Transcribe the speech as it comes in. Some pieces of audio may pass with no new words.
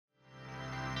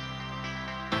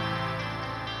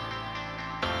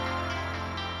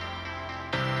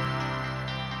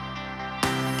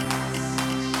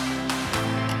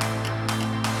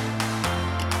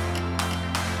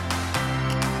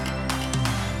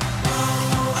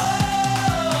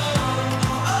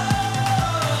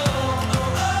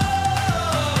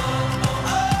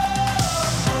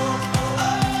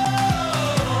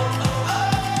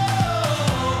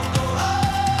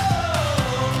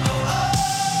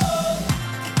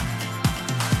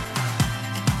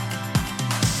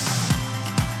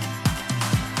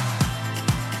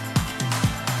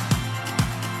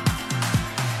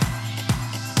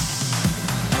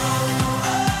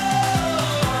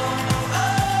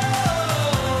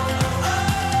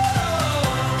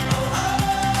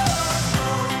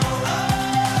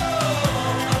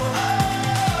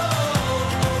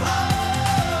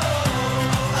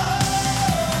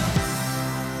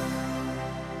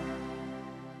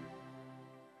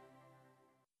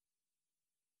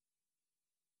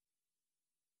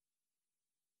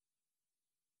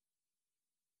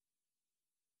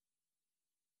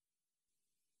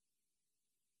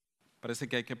Parece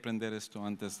que hay que aprender esto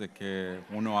antes de que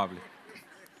uno hable.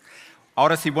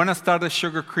 Ahora sí, buenas tardes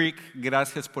Sugar Creek,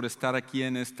 gracias por estar aquí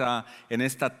en esta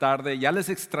tarde. Ya les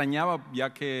extrañaba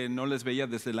ya que no les veía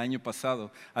desde el año pasado,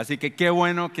 así que qué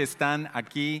bueno que están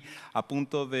aquí a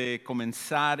punto de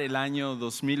comenzar el año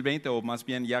 2020, o más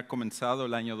bien ya ha comenzado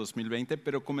el año 2020,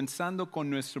 pero comenzando con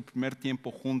nuestro primer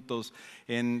tiempo juntos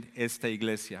en esta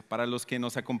iglesia. Para los que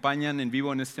nos acompañan en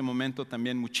vivo en este momento,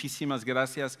 también muchísimas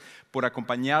gracias por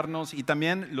acompañarnos, y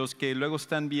también los que luego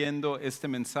están viendo este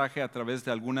mensaje a través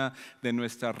de alguna de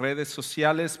nuestras redes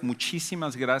sociales,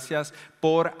 muchísimas gracias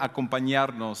por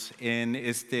acompañarnos en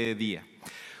este día.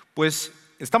 Pues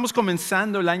estamos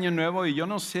comenzando el año nuevo y yo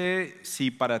no sé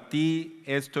si para ti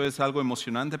esto es algo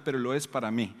emocionante, pero lo es para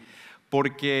mí,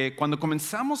 porque cuando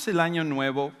comenzamos el año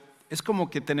nuevo es como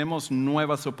que tenemos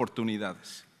nuevas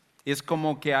oportunidades, es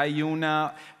como que hay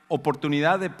una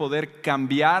oportunidad de poder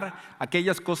cambiar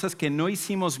aquellas cosas que no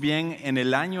hicimos bien en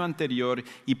el año anterior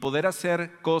y poder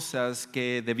hacer cosas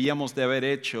que debíamos de haber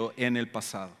hecho en el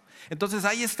pasado. Entonces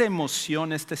hay esta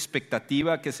emoción, esta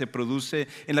expectativa que se produce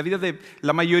en la vida de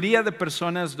la mayoría de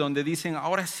personas donde dicen,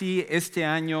 ahora sí, este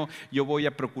año yo voy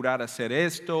a procurar hacer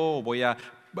esto, o voy a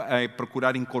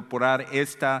procurar incorporar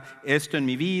esto en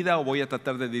mi vida, o voy a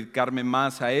tratar de dedicarme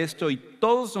más a esto. Y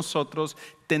todos nosotros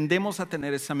tendemos a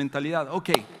tener esa mentalidad. Ok,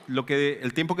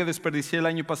 el tiempo que desperdicié el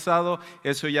año pasado,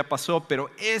 eso ya pasó, pero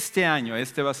este año,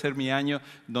 este va a ser mi año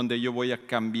donde yo voy a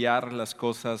cambiar las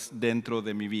cosas dentro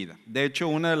de mi vida. De hecho,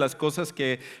 una de las cosas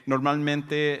que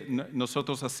normalmente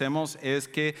nosotros hacemos es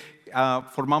que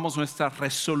formamos nuestras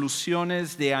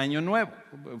resoluciones de año nuevo,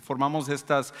 formamos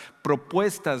estas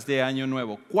propuestas de año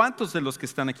nuevo. ¿Cuántos de los que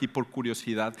están aquí por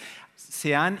curiosidad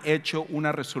se han hecho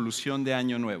una resolución de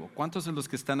año nuevo? ¿Cuántos de los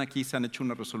que están aquí se han hecho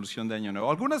una resolución de año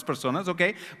nuevo? Algunas personas, ok,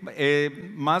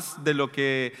 más de lo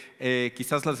que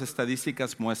quizás las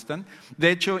estadísticas muestran.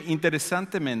 De hecho,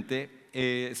 interesantemente,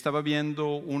 estaba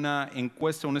viendo una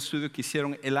encuesta, un estudio que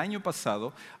hicieron el año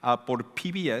pasado por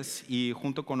PBS y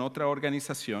junto con otra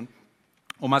organización,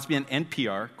 o más bien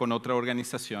NPR con otra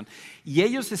organización, y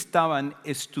ellos estaban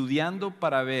estudiando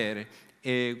para ver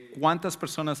cuántas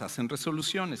personas hacen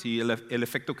resoluciones y el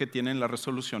efecto que tienen las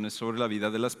resoluciones sobre la vida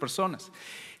de las personas.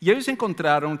 Y ellos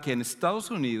encontraron que en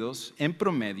Estados Unidos, en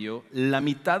promedio, la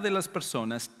mitad de las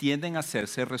personas tienden a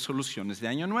hacerse resoluciones de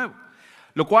año nuevo.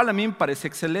 Lo cual a mí me parece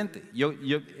excelente.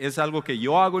 Es algo que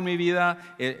yo hago en mi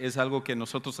vida, es algo que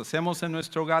nosotros hacemos en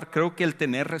nuestro hogar. Creo que el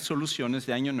tener resoluciones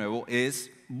de año nuevo es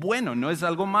bueno, no es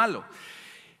algo malo.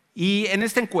 Y en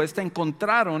esta encuesta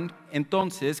encontraron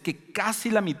entonces que casi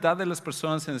la mitad de las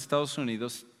personas en Estados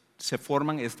Unidos se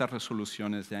forman estas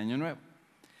resoluciones de año nuevo.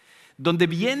 Donde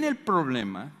viene el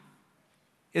problema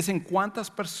es en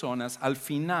cuántas personas al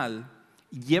final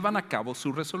llevan a cabo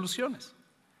sus resoluciones.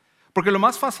 Porque lo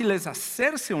más fácil es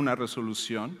hacerse una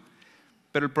resolución,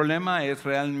 pero el problema es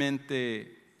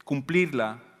realmente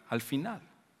cumplirla al final.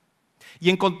 Y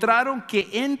encontraron que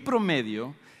en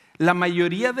promedio la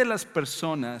mayoría de las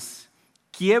personas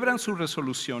quiebran sus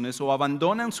resoluciones o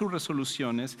abandonan sus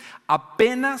resoluciones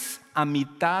apenas a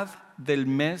mitad del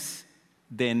mes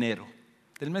de enero.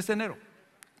 Del mes de enero.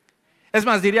 Es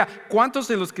más, diría, ¿cuántos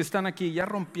de los que están aquí ya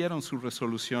rompieron sus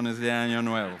resoluciones de año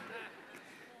nuevo?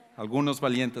 Algunos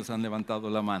valientes han levantado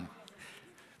la mano.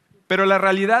 Pero la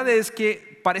realidad es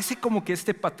que parece como que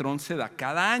este patrón se da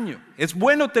cada año. Es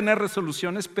bueno tener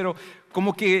resoluciones, pero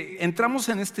como que entramos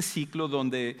en este ciclo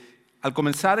donde al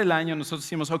comenzar el año nosotros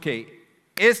decimos, ok,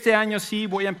 este año sí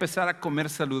voy a empezar a comer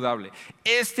saludable.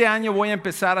 Este año voy a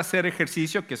empezar a hacer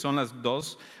ejercicio, que son las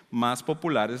dos más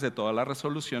populares de todas las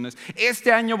resoluciones.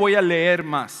 Este año voy a leer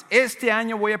más. Este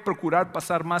año voy a procurar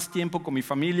pasar más tiempo con mi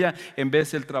familia en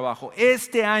vez del trabajo.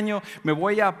 Este año me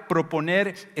voy a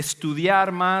proponer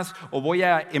estudiar más, o voy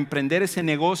a emprender ese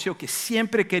negocio que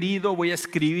siempre he querido, voy a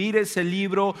escribir ese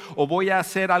libro, o voy a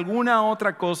hacer alguna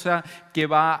otra cosa que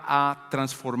va a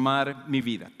transformar mi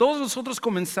vida. Todos nosotros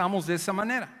comenzamos de esa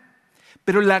manera.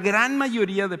 Pero la gran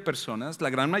mayoría de personas, la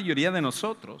gran mayoría de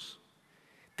nosotros,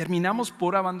 terminamos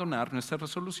por abandonar nuestras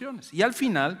resoluciones. Y al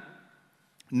final,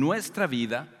 nuestra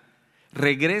vida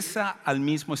regresa al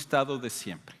mismo estado de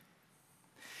siempre.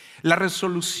 La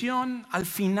resolución al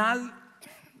final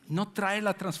no trae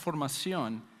la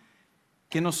transformación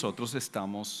que nosotros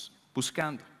estamos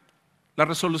buscando. Las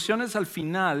resoluciones al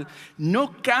final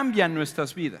no cambian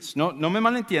nuestras vidas. No me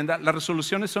malentienda, las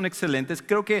resoluciones son excelentes.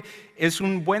 Creo que es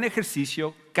un buen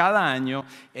ejercicio cada año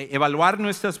evaluar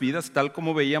nuestras vidas, tal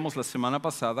como veíamos la semana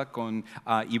pasada con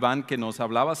Iván, que nos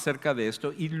hablaba acerca de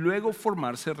esto, y luego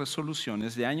formarse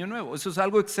resoluciones de año nuevo. Eso es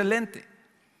algo excelente.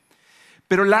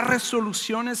 Pero las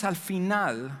resoluciones al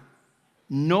final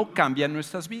no cambian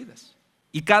nuestras vidas.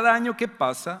 Y cada año que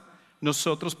pasa,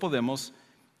 nosotros podemos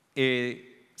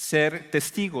ser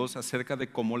testigos acerca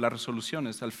de cómo las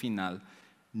resoluciones al final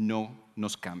no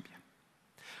nos cambian.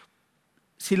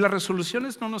 Si las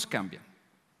resoluciones no nos cambian,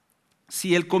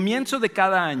 si el comienzo de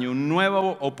cada año, una nueva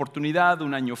oportunidad,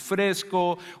 un año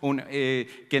fresco,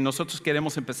 que nosotros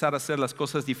queremos empezar a hacer las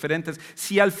cosas diferentes,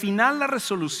 si al final las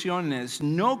resoluciones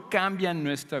no cambian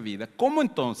nuestra vida, ¿cómo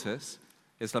entonces,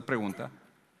 es la pregunta,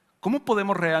 cómo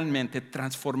podemos realmente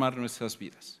transformar nuestras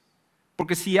vidas?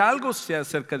 Porque si algo se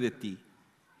acerca de ti,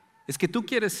 es que tú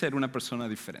quieres ser una persona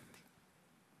diferente.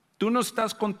 Tú no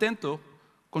estás contento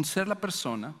con ser la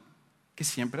persona que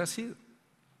siempre has sido.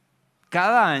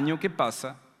 Cada año que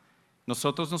pasa,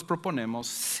 nosotros nos proponemos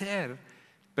ser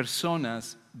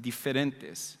personas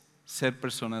diferentes, ser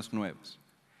personas nuevas.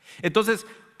 Entonces,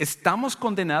 ¿estamos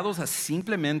condenados a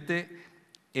simplemente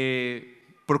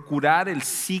procurar el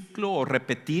ciclo o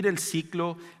repetir el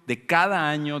ciclo de cada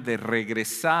año, de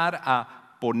regresar a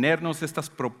ponernos estas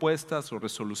propuestas o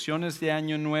resoluciones de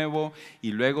año nuevo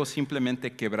y luego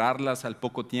simplemente quebrarlas al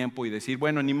poco tiempo y decir,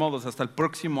 bueno, ni modos, hasta el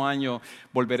próximo año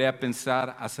volveré a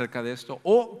pensar acerca de esto?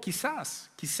 O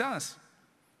quizás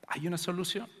hay una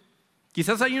solución.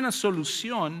 Quizás hay una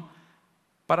solución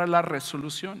para las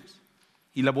resoluciones.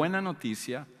 Y la buena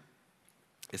noticia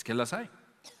es que las hay.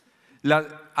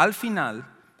 Al final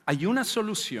hay una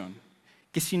solución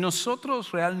que si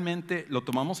nosotros realmente lo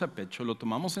tomamos a pecho, lo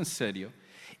tomamos en serio,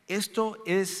 esto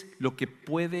es lo que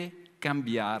puede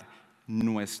cambiar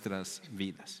nuestras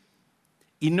vidas.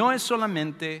 Y no es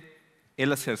solamente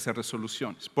el hacerse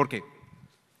resoluciones. ¿Por qué?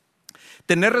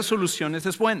 Tener resoluciones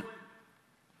es bueno,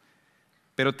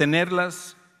 pero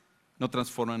tenerlas no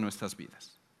transforma nuestras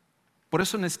vidas. Por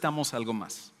eso necesitamos algo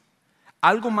más.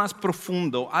 Algo más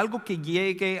profundo, algo que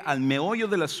llegue al meollo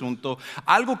del asunto,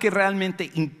 algo que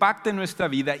realmente impacte nuestra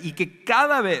vida y que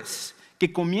cada vez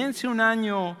que comience un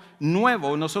año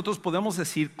nuevo, nosotros podemos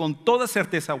decir con toda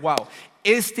certeza, wow,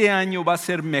 este año va a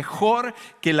ser mejor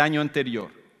que el año anterior.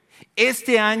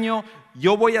 Este año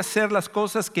yo voy a hacer las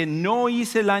cosas que no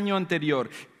hice el año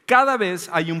anterior. Cada vez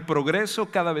hay un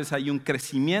progreso, cada vez hay un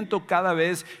crecimiento, cada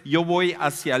vez yo voy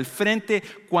hacia el frente.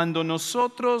 Cuando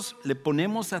nosotros le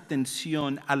ponemos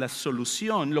atención a la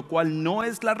solución, lo cual no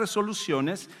es las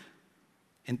resoluciones,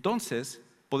 entonces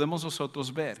podemos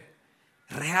nosotros ver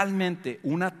realmente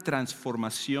una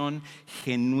transformación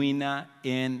genuina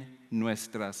en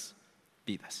nuestras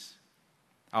vidas.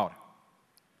 Ahora,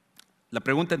 la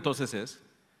pregunta entonces es,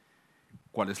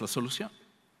 ¿cuál es la solución?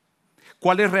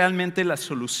 ¿Cuál es realmente la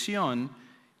solución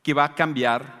que va a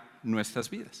cambiar nuestras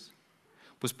vidas?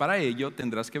 Pues para ello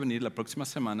tendrás que venir la próxima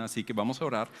semana, así que vamos a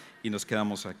orar y nos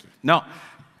quedamos aquí. No,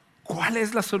 ¿cuál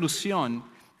es la solución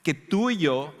que tú y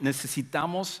yo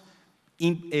necesitamos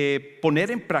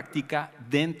poner en práctica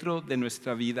dentro de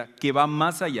nuestra vida, que va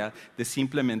más allá de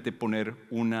simplemente poner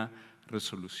una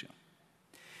resolución?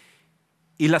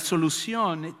 Y la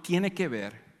solución tiene que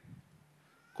ver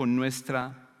con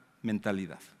nuestra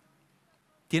mentalidad.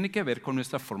 Tiene que ver con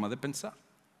nuestra forma de pensar.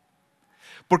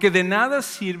 Porque de nada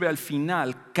sirve al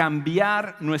final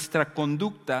cambiar nuestra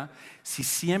conducta si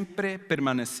siempre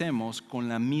permanecemos con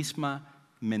la misma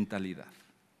mentalidad.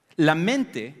 La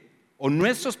mente o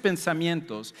nuestros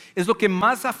pensamientos es lo que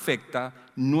más afecta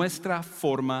nuestra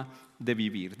forma de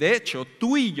vivir. De hecho,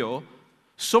 tú y yo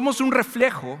somos un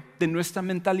reflejo de nuestra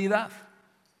mentalidad.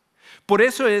 Por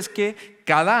eso es que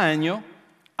cada año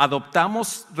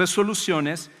adoptamos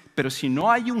resoluciones, pero si no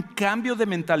hay un cambio de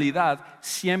mentalidad,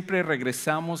 siempre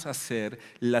regresamos a ser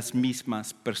las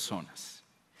mismas personas.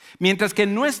 Mientras que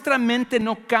nuestra mente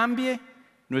no cambie,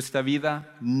 nuestra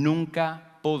vida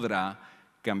nunca podrá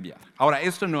cambiar. Ahora,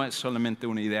 esto no es solamente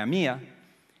una idea mía,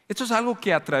 esto es algo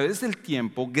que a través del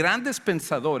tiempo grandes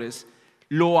pensadores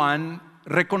lo han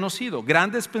reconocido,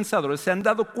 grandes pensadores se han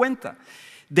dado cuenta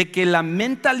de que la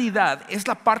mentalidad es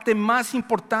la parte más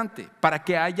importante para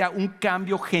que haya un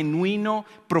cambio genuino,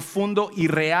 profundo y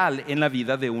real en la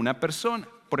vida de una persona.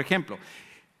 Por ejemplo,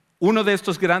 uno de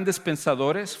estos grandes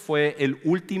pensadores fue el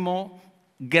último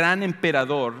gran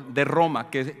emperador de Roma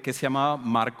que se llamaba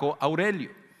Marco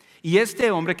Aurelio. Y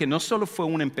este hombre, que no solo fue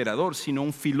un emperador, sino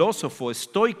un filósofo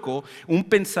estoico, un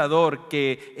pensador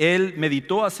que él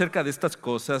meditó acerca de estas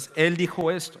cosas, él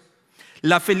dijo esto: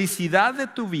 la felicidad de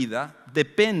tu vida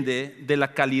depende de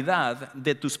la calidad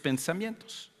de tus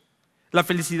pensamientos. La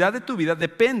felicidad de tu vida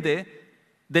depende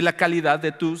de la calidad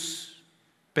de tus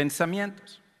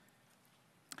pensamientos.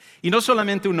 Y no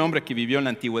solamente un hombre que vivió en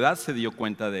la antigüedad se dio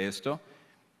cuenta de esto.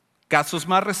 Casos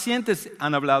más recientes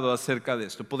han hablado acerca de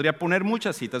esto. Podría poner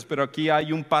muchas citas, pero aquí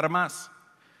hay un par más.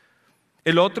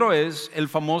 El otro es el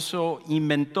famoso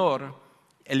inventor,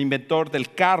 el inventor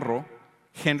del carro,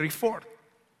 Henry Ford.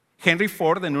 Henry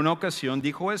Ford en una ocasión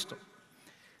dijo esto: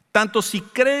 tanto si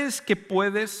crees que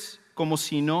puedes como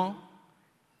si no,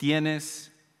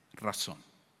 tienes razón.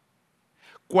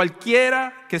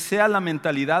 Cualquiera que sea la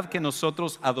mentalidad que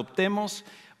nosotros adoptemos,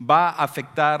 va a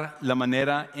afectar la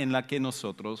manera en la que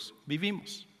nosotros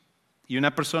vivimos. Y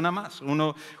una persona más,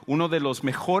 uno de los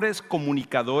mejores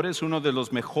comunicadores, uno de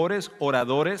los mejores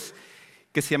oradores,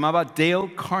 que se llamaba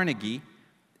Dale Carnegie,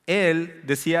 él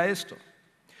decía esto: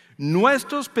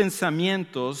 nuestros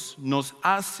pensamientos nos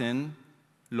hacen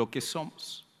lo que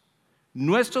somos.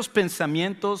 Nuestros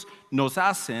pensamientos nos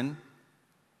hacen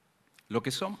lo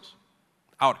que somos.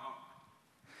 Ahora,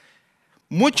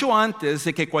 mucho antes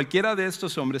de que cualquiera de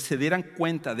estos hombres se dieran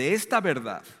cuenta de esta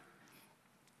verdad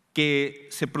que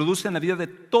se produce en la vida de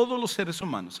todos los seres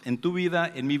humanos, en tu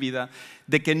vida, en mi vida,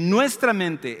 de que nuestra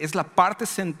mente es la parte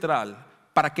central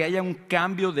para que haya un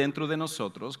cambio dentro de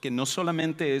nosotros, que no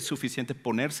solamente es suficiente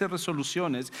ponerse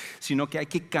resoluciones, sino que hay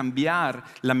que cambiar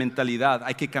la mentalidad,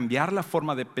 hay que cambiar la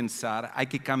forma de pensar, hay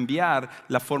que cambiar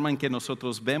la forma en que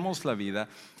nosotros vemos la vida.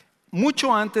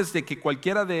 Mucho antes de que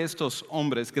cualquiera de estos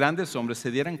hombres, grandes hombres, se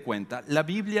dieran cuenta, la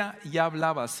Biblia ya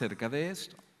hablaba acerca de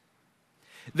esto.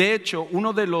 De hecho,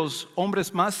 uno de los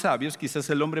hombres más sabios, quizás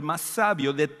el hombre más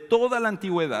sabio de toda la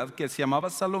antigüedad, que se llamaba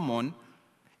Salomón,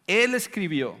 él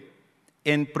escribió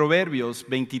en Proverbios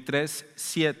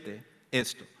 23:7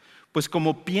 esto: pues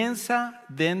como piensa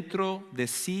dentro de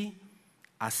sí,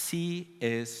 así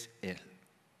es él.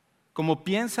 Como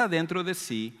piensa dentro de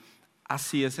sí,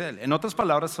 así es él. En otras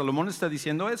palabras, Salomón está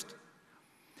diciendo esto: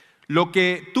 lo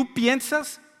que tú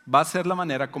piensas va a ser la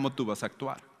manera como tú vas a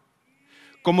actuar.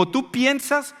 Como tú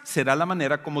piensas, será la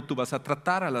manera como tú vas a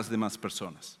tratar a las demás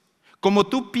personas. Como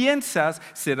tú piensas,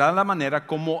 será la manera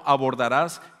como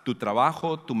abordarás tu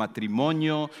trabajo, tu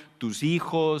matrimonio, tus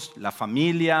hijos, la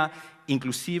familia,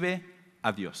 inclusive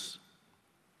a Dios.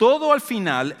 Todo al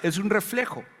final es un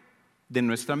reflejo de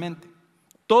nuestra mente.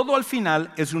 Todo al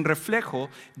final es un reflejo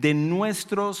de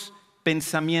nuestros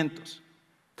pensamientos.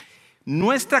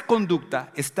 Nuestra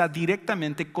conducta está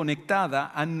directamente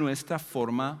conectada a nuestra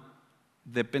forma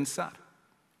de pensar.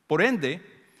 Por ende,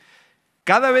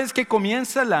 cada vez que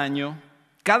comienza el año,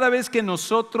 cada vez que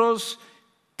nosotros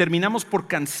terminamos por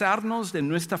cansarnos de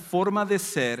nuestra forma de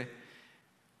ser,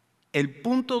 el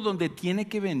punto donde tiene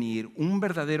que venir un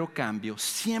verdadero cambio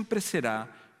siempre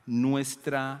será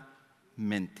nuestra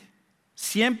mente.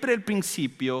 Siempre el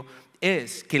principio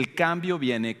es que el cambio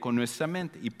viene con nuestra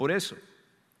mente. Y por eso,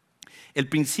 el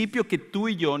principio que tú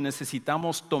y yo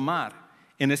necesitamos tomar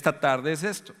en esta tarde es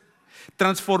esto: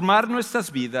 transformar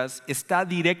nuestras vidas está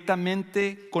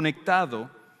directamente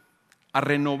conectado a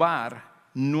renovar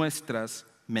nuestras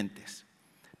mentes.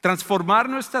 Transformar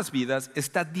nuestras vidas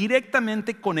está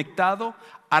directamente conectado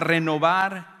a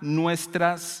renovar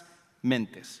nuestras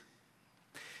mentes.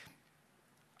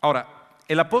 Ahora,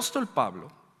 el apóstol Pablo,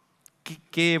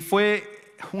 que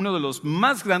fue uno de los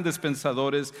más grandes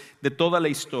pensadores de toda la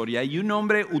historia y un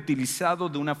hombre utilizado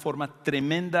de una forma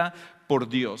tremenda por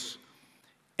Dios,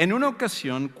 en una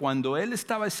ocasión, cuando él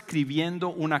estaba escribiendo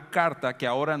una carta que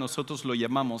ahora nosotros lo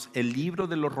llamamos el libro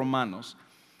de los Romanos,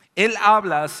 él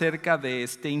habla acerca de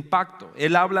este impacto,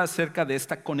 él habla acerca de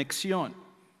esta conexión.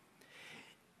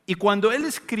 Y cuando él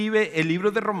escribe el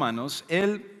libro de Romanos,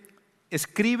 él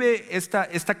escribe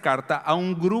esta carta a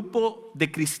un grupo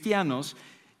de cristianos,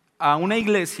 a una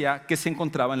iglesia que se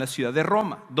encontraba en la ciudad de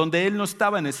Roma, donde él no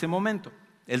estaba en ese momento.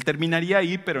 Él terminaría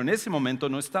ahí, pero en ese momento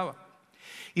no estaba.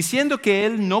 Y siendo que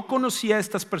él no conocía a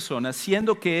estas personas,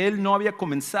 siendo que él no había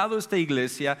comenzado esta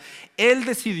iglesia, él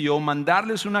decidió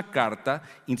mandarles una carta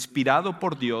inspirado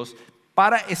por Dios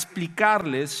para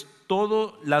explicarles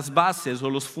todas las bases o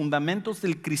los fundamentos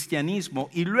del cristianismo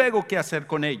y luego qué hacer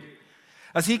con ello.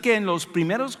 Así que en los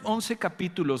primeros 11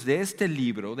 capítulos de este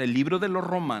libro, del libro de los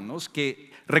Romanos,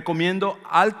 que recomiendo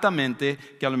altamente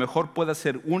que a lo mejor pueda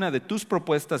ser una de tus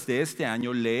propuestas de este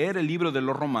año, leer el libro de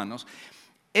los Romanos,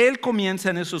 él comienza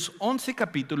en esos 11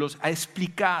 capítulos a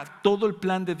explicar todo el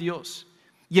plan de Dios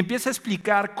y empieza a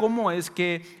explicar cómo es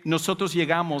que nosotros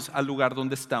llegamos al lugar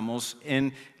donde estamos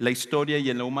en la historia y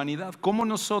en la humanidad, cómo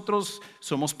nosotros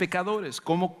somos pecadores,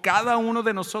 cómo cada uno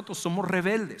de nosotros somos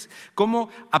rebeldes, cómo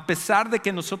a pesar de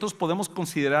que nosotros podemos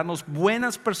considerarnos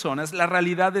buenas personas, la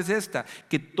realidad es esta: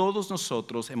 que todos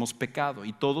nosotros hemos pecado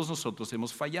y todos nosotros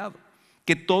hemos fallado,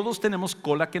 que todos tenemos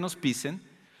cola que nos pisen.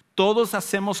 Todos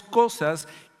hacemos cosas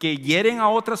que hieren a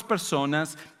otras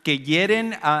personas, que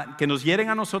nos hieren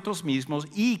a nosotros mismos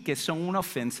y que son una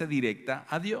ofensa directa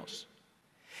a Dios.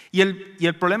 Y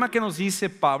el problema que nos dice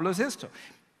Pablo es esto: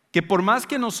 que por más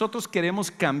que nosotros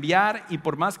queremos cambiar y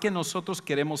por más que nosotros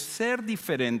queremos ser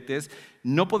diferentes,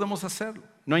 no podemos hacerlo.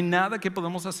 No hay nada que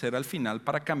podemos hacer al final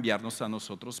para cambiarnos a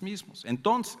nosotros mismos.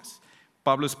 Entonces,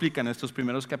 Pablo explica en estos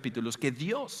primeros capítulos que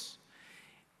Dios,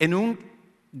 en un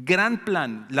gran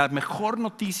plan, la mejor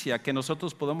noticia que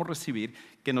nosotros podemos recibir,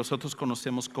 que nosotros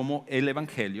conocemos como el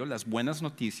Evangelio, las buenas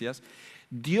noticias,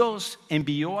 Dios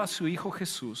envió a su Hijo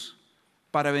Jesús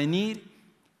para venir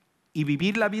y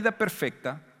vivir la vida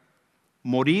perfecta,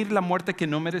 morir la muerte que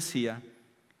no merecía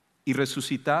y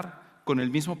resucitar con el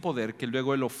mismo poder que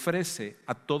luego Él ofrece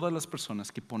a todas las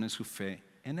personas que ponen su fe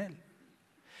en Él.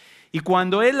 Y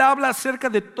cuando Él habla acerca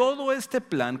de todo este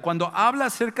plan, cuando habla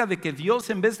acerca de que Dios,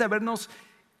 en vez de habernos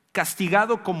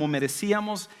castigado como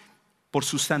merecíamos por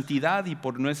su santidad y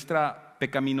por nuestra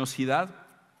pecaminosidad,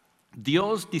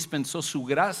 Dios dispensó su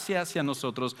gracia hacia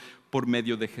nosotros por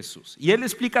medio de Jesús. Y Él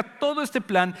explica todo este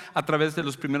plan a través de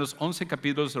los primeros 11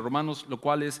 capítulos de Romanos, lo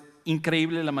cual es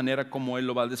increíble la manera como Él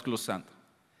lo va desglosando.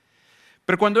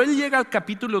 Pero cuando Él llega al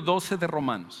capítulo 12 de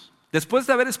Romanos, después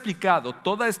de haber explicado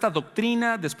toda esta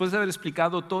doctrina, después de haber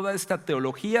explicado toda esta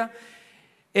teología,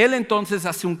 Él entonces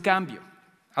hace un cambio,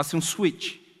 hace un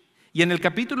switch. Y en el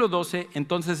capítulo 12,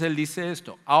 entonces Él dice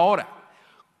esto: ahora,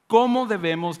 ¿cómo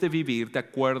debemos de vivir de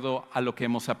acuerdo a lo que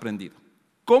hemos aprendido?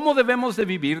 ¿Cómo debemos de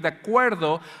vivir de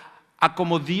acuerdo a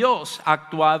cómo Dios ha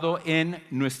actuado en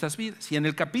nuestras vidas? Y en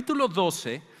el capítulo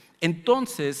 12,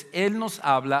 entonces Él nos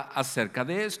habla acerca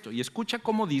de esto. Y escucha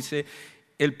cómo dice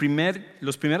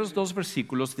los primeros 2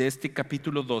 versículos de este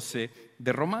capítulo 12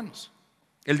 de Romanos.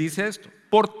 Él dice esto: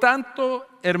 por tanto,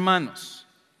 hermanos,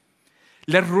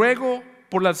 les ruego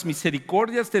por las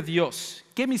misericordias de Dios.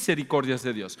 ¿Qué misericordias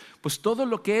de Dios? Pues todo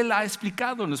lo que Él ha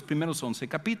explicado en los primeros 11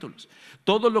 capítulos.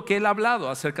 Todo lo que Él ha hablado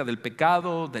acerca del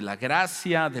pecado, de la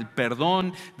gracia, del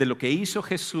perdón, de lo que hizo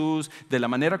Jesús, de la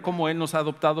manera como Él nos ha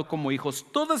adoptado como hijos.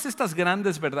 Todas estas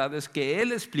grandes verdades que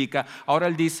Él explica, ahora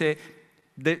Él dice,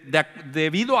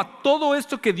 debido a todo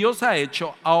esto que Dios ha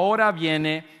hecho, ahora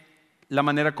viene la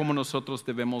manera como nosotros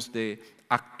debemos de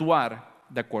actuar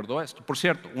de acuerdo a esto. Por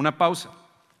cierto, una pausa.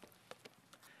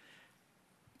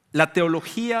 La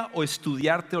teología o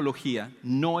estudiar teología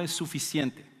no es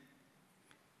suficiente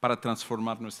para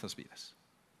transformar nuestras vidas.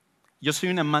 Yo soy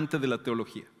un amante de la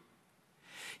teología.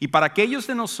 Y para aquellos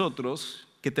de nosotros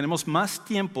que tenemos más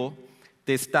tiempo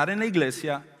de estar en la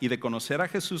iglesia y de conocer a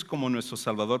Jesús como nuestro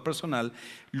Salvador personal,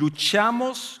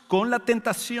 luchamos con la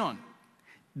tentación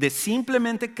de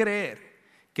simplemente creer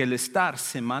que el estar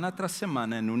semana tras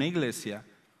semana en una iglesia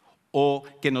o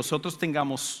que nosotros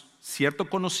tengamos cierto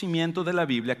conocimiento de la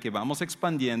Biblia que vamos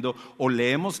expandiendo o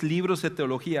leemos libros de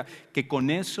teología, que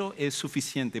con eso es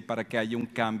suficiente para que haya un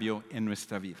cambio en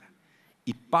nuestra vida.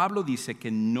 Y Pablo dice que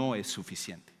no es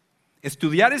suficiente.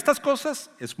 Estudiar estas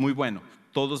cosas es muy bueno,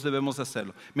 todos debemos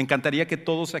hacerlo. Me encantaría que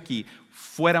todos aquí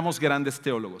fuéramos grandes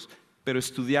teólogos, pero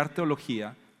estudiar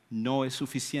teología no es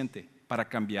suficiente para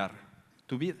cambiar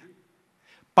tu vida.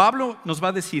 Pablo nos va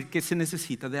a decir que se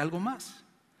necesita de algo más.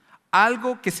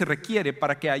 Algo que se requiere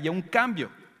para que haya un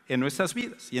cambio en nuestras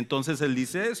vidas. Y entonces Él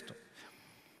dice esto.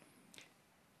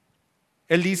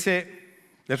 Él dice: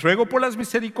 les ruego por las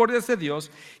misericordias de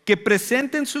Dios que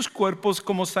presenten sus cuerpos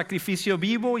como sacrificio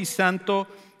vivo y santo,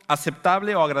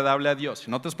 aceptable o agradable a Dios.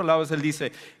 En otras palabras, Él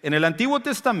dice, en el Antiguo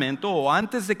Testamento o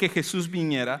antes de que Jesús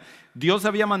viniera, Dios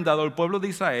había mandado al pueblo de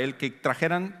Israel que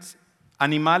trajeran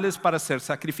animales para ser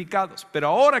sacrificados. Pero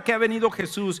ahora que ha venido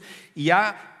Jesús y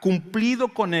ha cumplido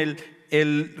con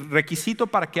el requisito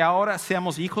para que ahora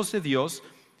seamos hijos de Dios,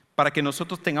 para que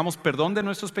nosotros tengamos perdón de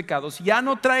nuestros pecados, ya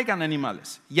no traigan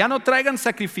animales, ya no traigan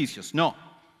sacrificios, no.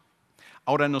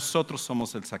 Ahora nosotros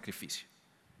somos el sacrificio.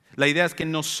 La idea es que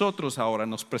nosotros ahora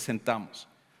nos presentamos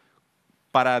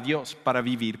para Dios, para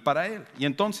vivir para Él. Y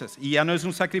entonces, y ya no es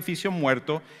un sacrificio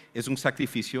muerto, es un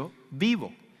sacrificio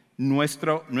vivo.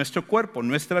 Nuestro cuerpo,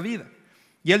 nuestra vida.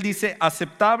 Y Él dice,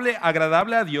 aceptable,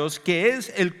 agradable a Dios, que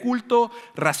es el culto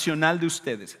racional de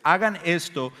ustedes. Hagan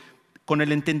esto con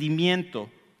el entendimiento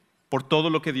por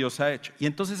todo lo que Dios ha hecho. Y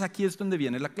entonces aquí es donde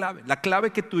viene la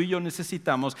clave que tú y yo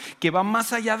necesitamos, que va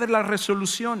más allá de las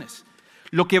resoluciones.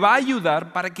 Lo que va a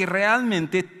ayudar para que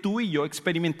realmente tú y yo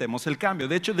experimentemos el cambio.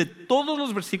 De hecho, de todos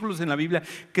los versículos en la Biblia,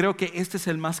 creo que este es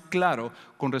el más claro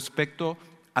con respecto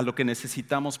a lo que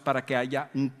necesitamos para que haya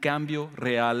un cambio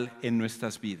real en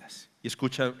nuestras vidas. Y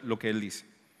escucha lo que Él dice.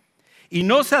 Y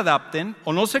no se adapten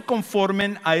o no se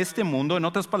conformen a este mundo. En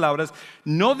otras palabras,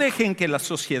 no dejen que la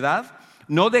sociedad,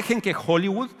 no dejen que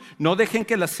Hollywood, no dejen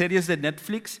que las series de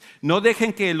Netflix, no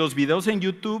dejen que los videos en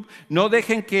YouTube, no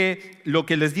dejen que lo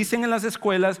que les dicen en las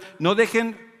escuelas, no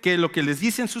dejen que lo que les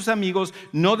dicen sus amigos,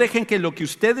 no dejen que lo que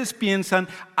ustedes piensan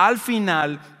al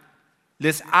final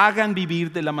les hagan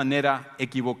vivir de la manera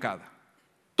equivocada.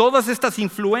 Todas estas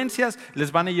influencias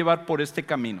les van a llevar por este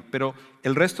camino, pero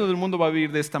el resto del mundo va a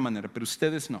vivir de esta manera, pero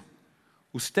ustedes no.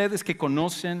 Ustedes que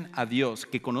conocen a Dios,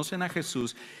 que conocen a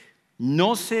Jesús,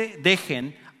 no se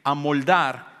dejen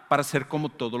amoldar para ser como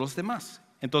todos los demás.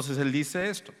 Entonces Él dice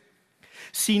esto: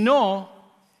 sino,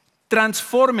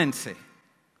 transfórmense.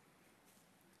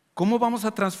 ¿Cómo vamos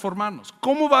a transformarnos?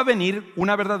 ¿Cómo va a venir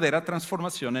una verdadera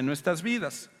transformación en nuestras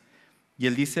vidas? Y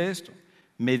Él dice esto: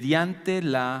 mediante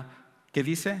la, ¿qué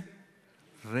dice?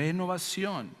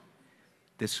 Renovación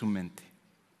de su mente.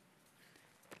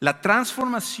 La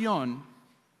transformación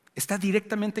está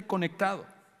directamente conectado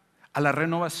a la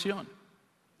renovación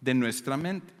de nuestra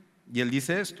mente. Y Él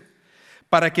dice esto: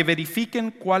 para que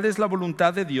verifiquen cuál es la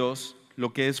voluntad de Dios,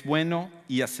 lo que es bueno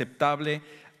y aceptable,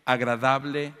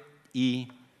 agradable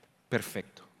y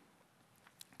perfecto.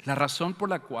 La razón por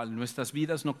la cual nuestras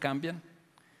vidas no cambian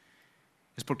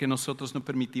es porque nosotros no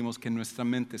permitimos que nuestra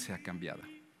mente sea cambiada,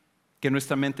 que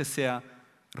nuestra mente sea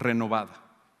renovada.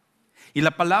 Y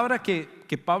la palabra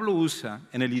que Pablo usa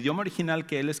en el idioma original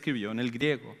que él escribió, en el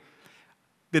griego,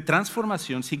 de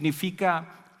transformación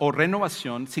significa, o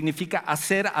renovación, significa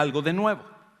hacer algo de nuevo.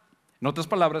 En otras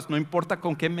palabras, no importa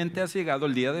con qué mente has llegado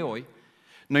el día de hoy,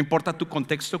 no importa tu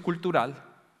contexto cultural,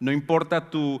 no importa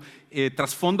tu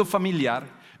trasfondo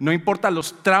familiar, no importa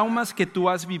los traumas que tú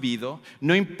has vivido,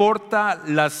 no importa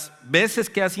las veces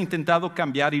que has intentado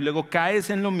cambiar y luego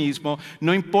caes en lo mismo,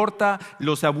 no importa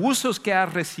los abusos que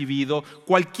has recibido,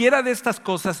 cualquiera de estas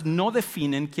cosas no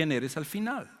definen quién eres al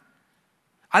final.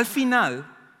 Al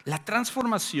final, la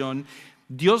transformación,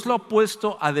 Dios lo ha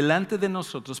puesto adelante de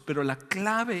nosotros, pero la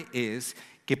clave es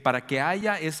que para que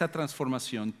haya esa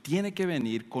transformación tiene que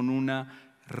venir con una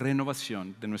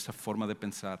renovación de nuestra forma de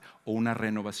pensar o una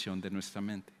renovación de nuestra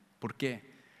mente. ¿Por qué?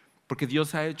 Porque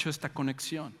Dios ha hecho esta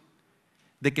conexión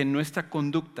de que nuestra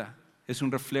conducta es un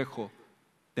reflejo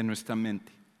de nuestra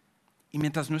mente. Y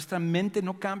mientras nuestra mente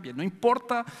no cambie, no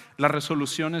importa las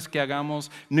resoluciones que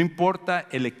hagamos, no importa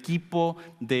el equipo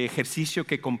de ejercicio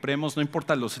que compremos, no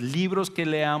importa los libros que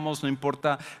leamos, no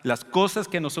importa las cosas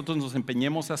que nosotros nos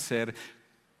empeñemos a hacer,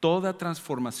 toda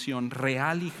transformación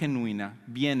real y genuina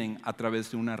viene a través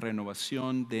de una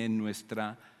renovación de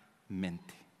nuestra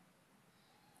mente.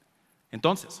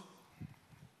 Entonces,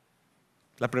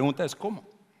 la pregunta es ¿cómo?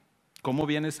 ¿Cómo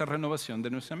viene esa renovación de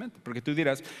nuestra mente? Porque tú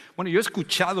dirás, bueno, yo he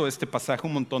escuchado este pasaje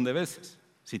un montón de veces,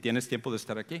 si tienes tiempo de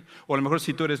estar aquí. O a lo mejor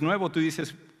si tú eres nuevo, tú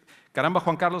dices, caramba,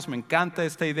 Juan Carlos, me encanta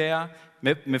esta idea,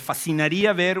 me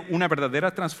fascinaría ver una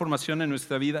verdadera transformación en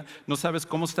nuestra vida. No sabes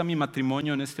cómo está mi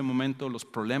matrimonio en este momento, los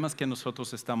problemas que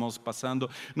nosotros estamos pasando.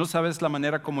 No sabes la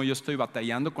manera como yo estoy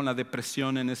batallando con la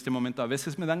depresión en este momento. A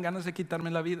veces me dan ganas de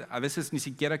quitarme la vida, a veces ni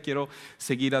siquiera quiero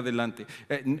seguir adelante.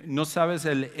 No sabes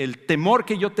el temor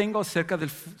que yo tengo acerca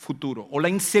del futuro o la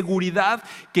inseguridad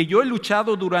que yo he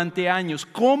luchado durante años.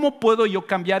 ¿Cómo puedo yo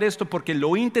cambiar esto? Porque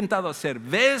lo he intentado hacer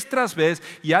vez tras vez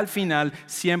y al final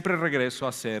siempre regreso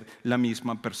a ser la misma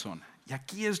persona. Y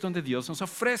aquí es donde Dios nos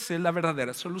ofrece la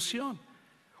verdadera solución.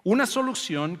 Una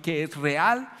solución que es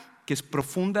real, que es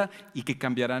profunda y que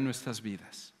cambiará nuestras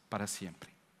vidas para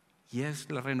siempre. Y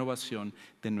es la renovación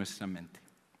de nuestra mente.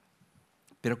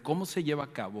 Pero ¿cómo se lleva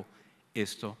a cabo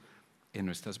esto en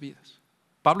nuestras vidas?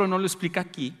 Pablo no lo explica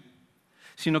aquí,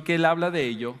 sino que él habla de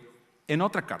ello en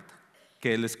otra carta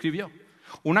que él escribió.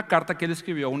 Una carta que él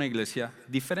escribió a una iglesia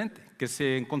diferente que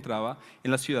se encontraba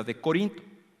en la ciudad de Corinto.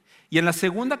 Y en la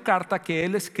segunda carta que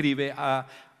él escribe a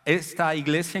esta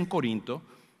iglesia en Corinto,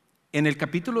 en el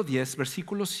capítulo 10,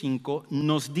 versículo 5,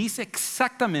 nos dice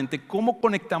exactamente cómo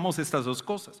conectamos estas dos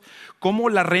cosas. Cómo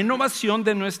la renovación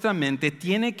de nuestra mente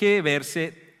tiene que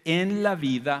verse en la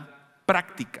vida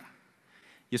práctica.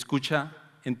 Y escucha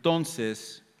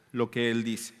entonces lo que él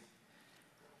dice.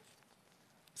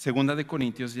 Segunda de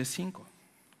Corintios 10:5.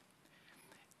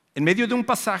 En medio de un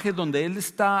pasaje donde él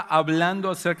está hablando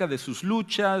acerca de sus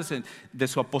luchas, de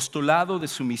su apostolado, de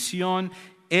su misión,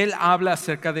 él habla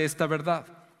acerca de esta verdad.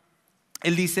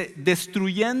 Él dice,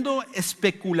 destruyendo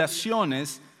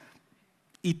especulaciones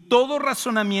y todo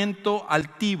razonamiento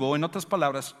altivo, en otras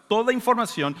palabras, toda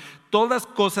información, todas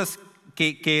cosas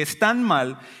que están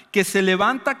mal, que se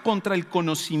levanta contra el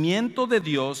conocimiento de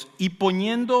Dios y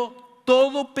poniendo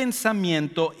todo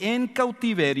pensamiento en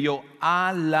cautiverio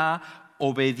a la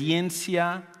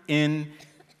obediencia en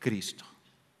Cristo.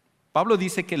 Pablo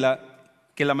dice que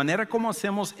la manera como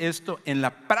hacemos esto en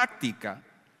la práctica,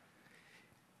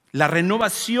 la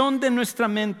renovación de nuestra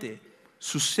mente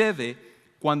sucede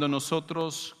cuando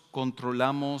nosotros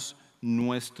controlamos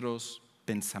nuestros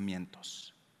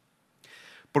pensamientos.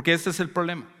 Porque este es el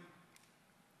problema.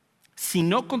 Si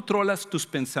no controlas tus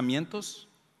pensamientos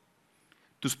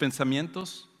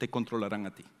te controlarán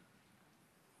a ti.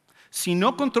 Si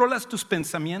no controlas tus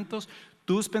pensamientos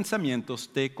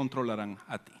te controlarán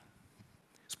a ti.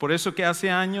 Es por eso que hace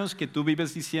años que tú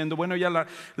vives diciendo, bueno, ya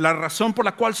la razón por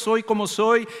la cual soy como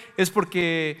soy es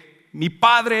porque mi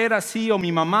padre era así, o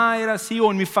mi mamá era así,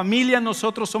 o en mi familia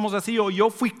nosotros somos así, o yo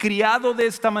fui criado de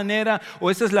esta manera,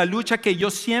 o esa es la lucha que yo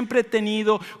siempre he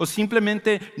tenido, o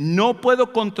simplemente no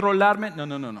puedo controlarme.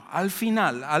 No. Al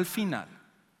final,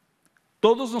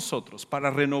 todos nosotros, para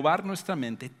renovar nuestra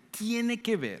mente, tiene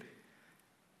que ver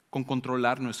con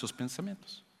controlar nuestros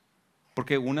pensamientos,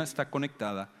 porque una está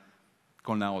conectada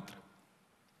con la otra.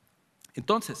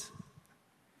 Entonces,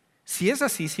 si es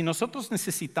así, si nosotros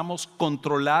necesitamos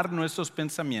controlar nuestros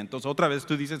pensamientos, otra vez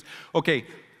tú dices, ok,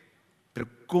 pero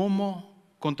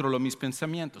 ¿cómo controlo mis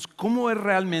pensamientos? ¿Cómo es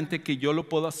realmente que yo lo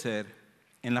puedo hacer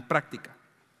en la práctica?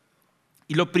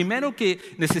 Y lo primero que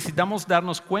necesitamos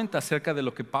darnos cuenta acerca de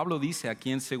lo que Pablo dice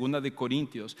aquí en 2 de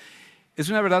Corintios, es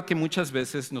una verdad que muchas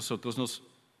veces nosotros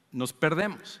nos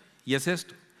perdemos, y es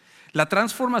esto: la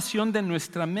transformación de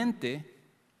nuestra mente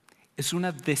es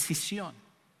una decisión.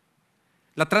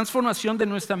 La transformación de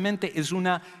nuestra mente es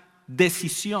una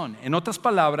decisión. En otras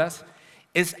palabras,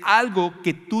 es algo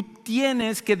que tú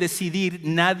tienes que decidir,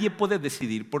 nadie puede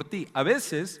decidir por ti. A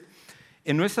veces,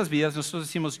 en nuestras vidas nosotros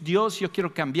decimos, Dios, yo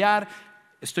quiero cambiar,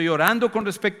 estoy orando con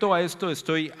respecto a esto,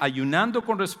 estoy ayunando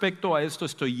con respecto a esto,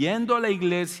 estoy yendo a la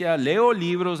iglesia, leo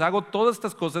libros, hago todas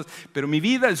estas cosas, pero mi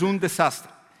vida es un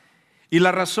desastre. Y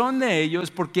la razón de ello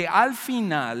es porque al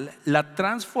final la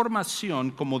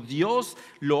transformación, como Dios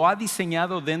lo ha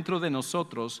diseñado dentro de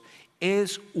nosotros,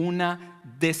 es una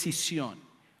decisión.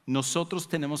 Nosotros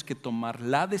tenemos que tomar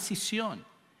la decisión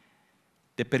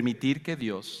de permitir que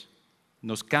Dios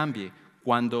nos cambie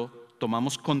cuando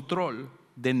tomamos control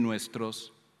de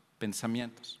nuestros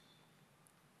pensamientos.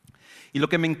 Y lo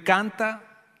que me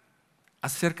encanta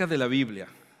acerca de la Biblia,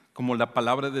 como la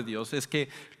palabra de Dios, es que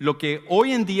lo que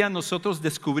hoy en día nosotros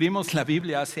descubrimos, la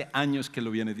Biblia hace años que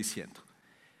lo viene diciendo.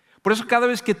 Por eso cada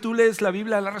vez que tú lees la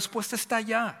Biblia, la respuesta está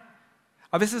allá.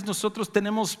 A veces nosotros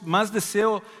tenemos más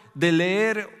deseo de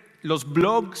leer los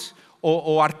blogs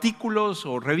o artículos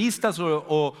o revistas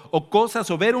o cosas,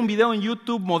 o ver un video en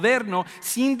YouTube moderno,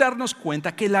 sin darnos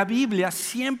cuenta que la Biblia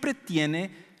siempre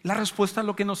tiene la respuesta a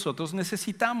lo que nosotros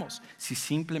necesitamos, si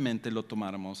simplemente lo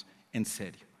tomáramos en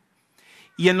serio.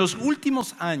 Y en los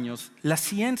últimos años, la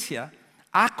ciencia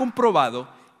ha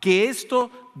comprobado que esto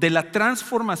de la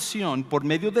transformación por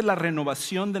medio de la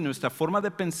renovación de nuestra forma de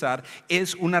pensar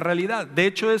es una realidad. De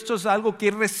hecho, esto es algo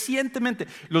que recientemente,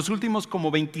 los últimos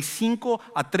como 25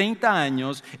 a 30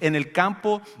 años, en el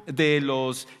campo de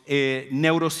los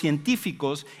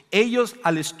neurocientíficos, ellos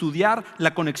al estudiar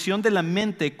la conexión de la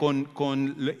mente con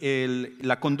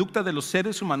la conducta de los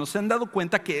seres humanos, se han dado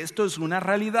cuenta que esto es una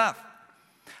realidad.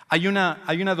 Hay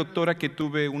una doctora que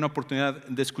tuve una oportunidad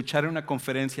de escuchar en una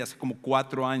conferencia hace como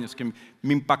 4 años que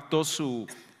me impactó su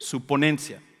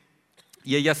ponencia.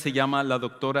 Y ella se llama la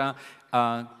doctora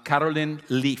Caroline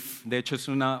Leaf. De hecho, es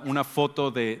una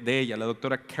foto de ella, la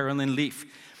doctora Caroline Leaf.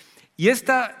 Y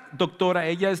esta doctora,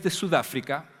 ella es de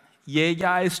Sudáfrica y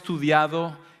ella ha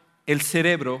estudiado el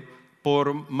cerebro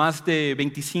por más de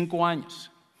 25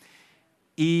 años.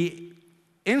 Y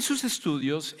en sus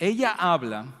estudios, ella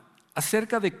habla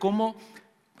acerca de cómo,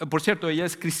 por cierto, ella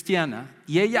es cristiana,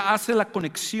 y ella hace la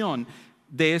conexión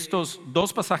de estos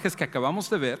 2 pasajes que acabamos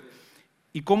de ver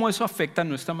y cómo eso afecta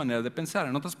nuestra manera de pensar.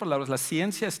 En otras palabras, la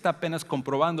ciencia está apenas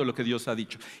comprobando lo que Dios ha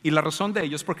dicho, y la razón de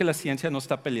ello es porque la ciencia no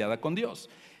está peleada con Dios.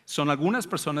 Son algunas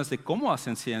personas de cómo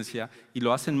hacen ciencia y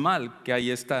lo hacen mal que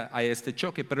hay este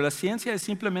choque, pero la ciencia es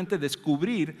simplemente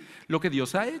descubrir lo que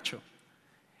Dios ha hecho.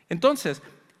 Entonces,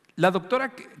 la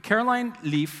doctora Caroline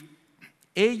Leaf,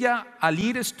 ella, al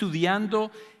ir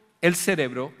estudiando el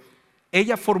cerebro,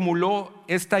 ella formuló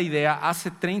esta idea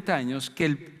hace 30 años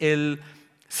que el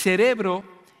cerebro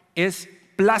es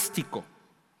plástico,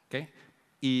 ¿okay?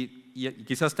 Y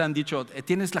quizás te han dicho,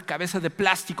 tienes la cabeza de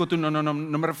plástico. Tú, no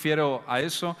me refiero a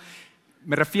eso.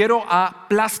 Me refiero a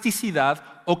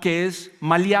plasticidad, o que es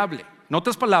maleable. En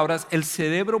otras palabras, el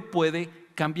cerebro puede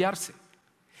cambiarse.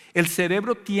 El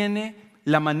cerebro tiene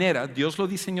la manera, Dios lo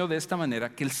diseñó de esta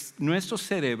manera, que nuestro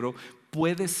cerebro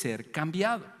puede ser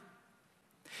cambiado.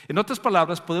 En otras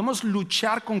palabras, podemos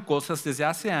luchar con cosas desde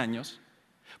hace años,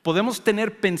 podemos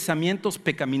tener pensamientos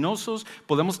pecaminosos,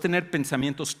 podemos tener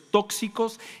pensamientos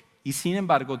tóxicos, Y sin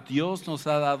embargo, Dios nos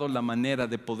ha dado la manera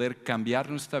de poder cambiar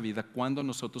nuestra vida cuando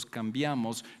nosotros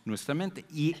cambiamos nuestra mente.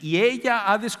 Y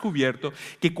ella ha descubierto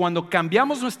que cuando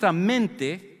cambiamos nuestra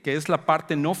mente, que es la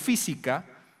parte no física,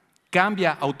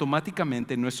 cambia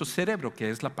automáticamente nuestro cerebro,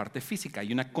 que es la parte física.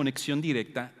 Hay una conexión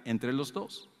directa entre los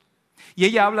dos. Y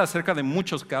ella habla acerca de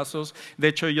muchos casos. De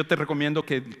hecho, yo te recomiendo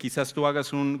que quizás tú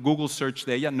hagas un Google search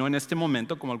de ella, no en este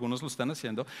momento, como algunos lo están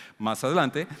haciendo, más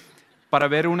adelante, para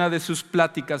ver una de sus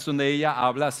pláticas donde ella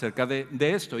habla acerca de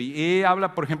esto. Y ella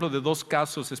habla, por ejemplo, de 2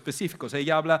 casos específicos.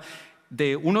 Ella habla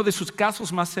de uno de sus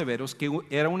casos más severos, que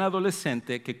era una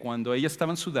adolescente que cuando ella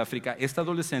estaba en Sudáfrica, esta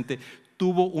adolescente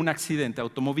tuvo un accidente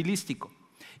automovilístico.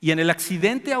 Y en el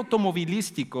accidente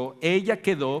automovilístico, ella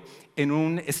quedó en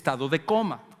un estado de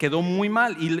coma, quedó muy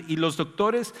mal. Y los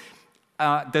doctores,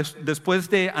 después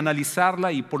de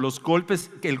analizarla y por los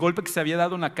golpes, el golpe que se había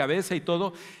dado en la cabeza y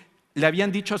todo, le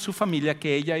habían dicho a su familia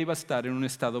que ella iba a estar en un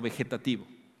estado vegetativo.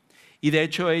 Y de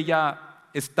hecho ella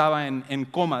estaba en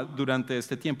coma durante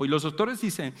este tiempo. Y los doctores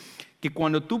dicen que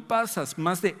cuando tú pasas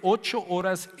más de 8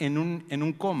 horas en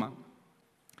un coma,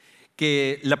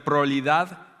 que la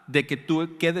probabilidad de que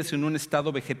tú quedes en un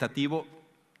estado vegetativo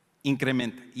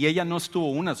incrementa. Y ella no estuvo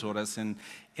unas horas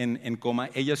en coma,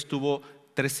 ella estuvo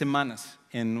 3 semanas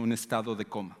en un estado de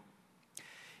coma.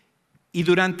 Y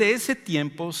durante ese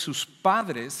tiempo sus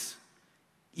padres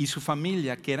y su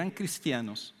familia, que eran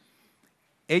cristianos,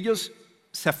 ellos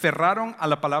se aferraron a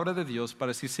la palabra de Dios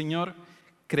para decir: Señor,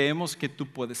 creemos que tú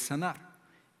puedes sanar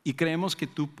y creemos que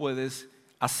tú puedes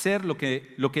hacer lo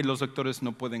que los doctores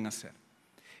no pueden hacer.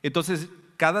 Entonces,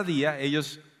 cada día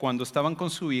ellos, cuando estaban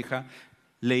con su hija,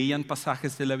 leían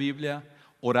pasajes de la Biblia,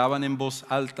 oraban en voz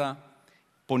alta,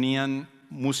 ponían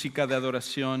música de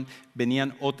adoración,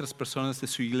 venían otras personas de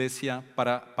su iglesia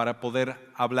para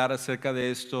poder hablar acerca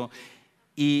de esto.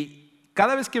 Y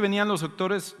cada vez que venían los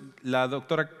doctores, la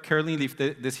doctora Caroline Leaf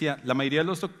decía, la mayoría de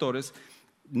los doctores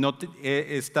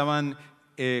estaban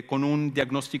con un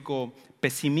diagnóstico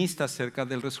pesimista acerca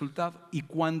del resultado. Y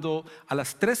cuando a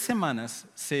las 3 semanas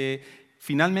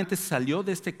finalmente salió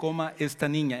de este coma esta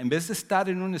niña, en vez de estar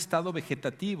en un estado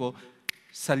vegetativo,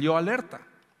 salió alerta.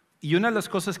 Y una de las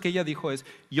cosas que ella dijo es: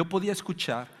 yo podía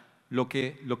escuchar lo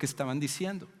que estaban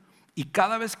diciendo. Y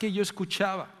cada vez que yo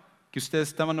escuchaba que ustedes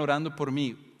estaban orando por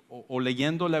mí, o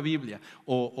leyendo la Biblia,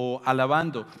 o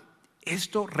alabando,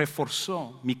 esto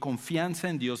reforzó mi confianza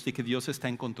en Dios, de que Dios está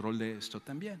en control de esto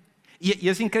también. Y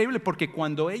es increíble porque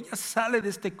cuando ella sale de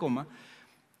este coma,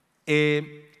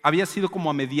 había sido como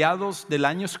a mediados del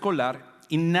año escolar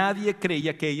y nadie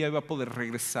creía que ella iba a poder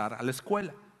regresar a la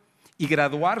escuela y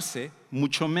graduarse,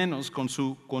 mucho menos con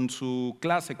su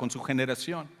clase, con su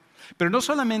generación. Pero no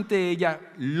solamente ella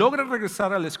logra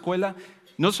regresar a la escuela,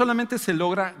 no solamente se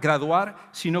logra graduar,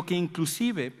 sino que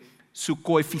inclusive su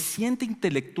coeficiente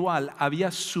intelectual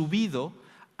había subido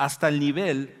hasta el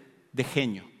nivel de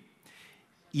genio.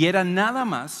 Y era nada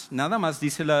más,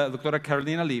 dice la doctora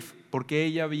Carolina Leaf, porque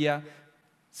ella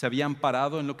se había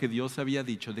amparado en lo que Dios había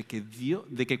dicho, de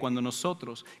que cuando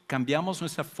nosotros cambiamos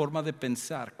nuestra forma de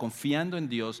pensar, confiando en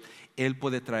Dios, Él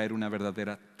puede traer una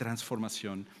verdadera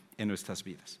transformación en nuestras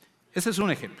vidas. Ese es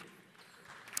un ejemplo.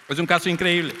 Es un caso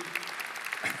increíble.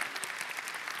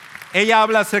 Ella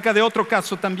habla acerca de otro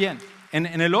caso también.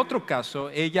 En el otro caso,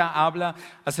 ella habla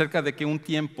acerca de que un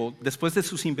tiempo, después de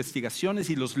sus investigaciones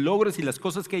y los logros y las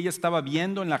cosas que ella estaba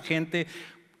viendo en la gente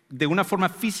de una forma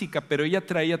física, pero ella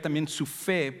traía también su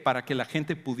fe para que la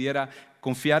gente pudiera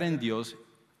confiar en Dios,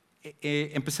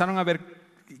 empezaron a haber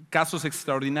casos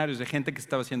extraordinarios de gente que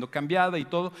estaba siendo cambiada y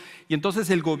todo. Y entonces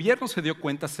el gobierno se dio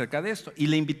cuenta acerca de esto y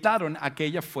le invitaron a que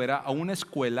ella fuera a una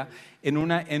escuela en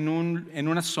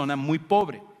una zona muy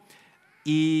pobre.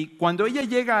 Y cuando ella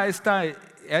llega a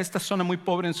esta zona muy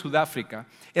pobre en Sudáfrica,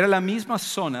 era la misma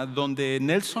zona donde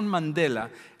Nelson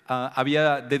Mandela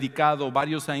había dedicado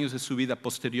varios años de su vida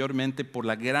posteriormente por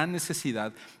la gran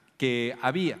necesidad que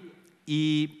había.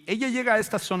 Y ella llega a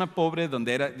esta zona pobre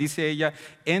donde dice ella,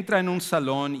 entra en un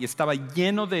salón y estaba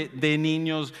lleno de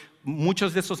niños.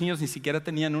 Muchos de esos niños ni siquiera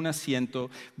tenían un asiento,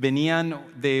 venían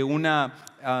de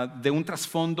un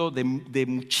trasfondo de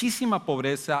muchísima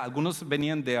pobreza, algunos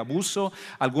venían de abuso,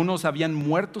 algunos habían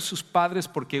muerto sus padres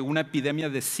porque una epidemia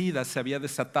de SIDA se había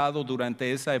desatado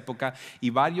durante esa época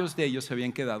y varios de ellos se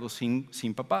habían quedado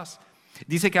sin papás.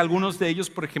 Dice que algunos de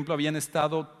ellos, por ejemplo, habían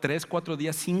estado 3-4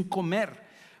 días sin comer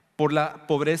por la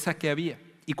pobreza que había.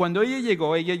 Y cuando ella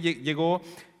llegó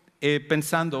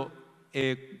pensando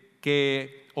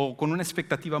o con una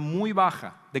expectativa muy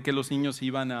baja de que los niños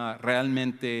iban a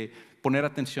realmente poner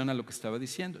atención a lo que estaba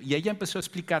diciendo. Y ella empezó a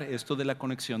explicar esto de la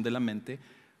conexión de la mente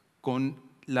con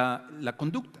la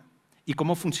conducta. y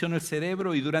cómo funciona el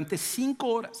cerebro, y durante 5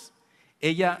 horas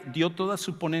ella dio toda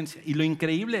su ponencia. Y lo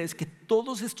increíble es que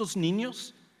todos estos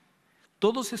niños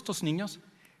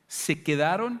se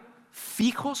quedaron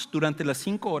fijos durante las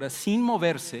 5 horas sin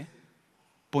moverse,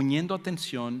 poniendo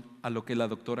atención a lo que la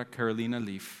doctora Carolina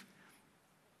Leaf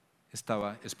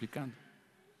estaba explicando.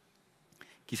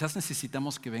 Quizás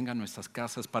necesitamos que vengan a nuestras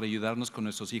casas para ayudarnos con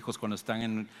nuestros hijos cuando están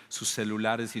en sus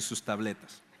celulares y sus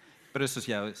tabletas, pero eso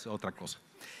ya es otra cosa.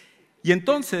 Y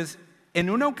entonces, en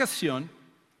una ocasión,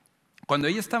 cuando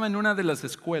ella estaba en una de las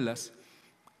escuelas,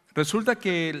 resulta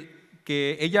que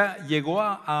ella llegó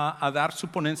a dar su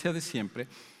ponencia de siempre,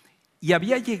 y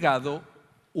había llegado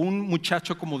un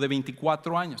muchacho como de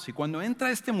 24 años. Y cuando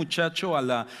entra este muchacho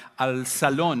al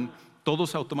salón,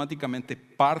 todos automáticamente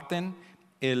parten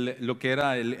lo que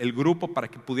era el grupo para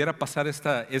que pudiera pasar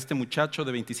este muchacho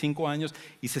de 25 años,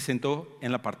 y se sentó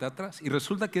en la parte de atrás. Y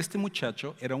resulta que este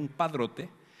muchacho era un padrote,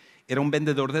 era un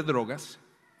vendedor de drogas,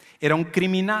 era un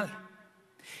criminal.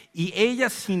 Y ella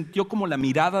sintió como la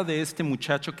mirada de este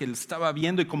muchacho que él estaba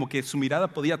viendo, y como que su mirada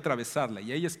podía atravesarla.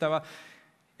 Y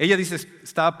ella dice,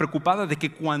 estaba preocupada de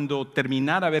que cuando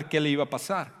terminara a ver qué le iba a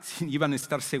pasar, si iba a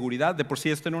necesitar seguridad. De por sí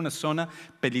esto era una zona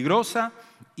peligrosa,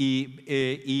 y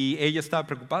ella estaba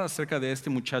preocupada acerca de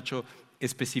este muchacho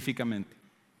específicamente.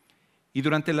 Y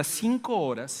durante las 5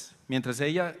 horas, mientras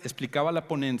ella explicaba la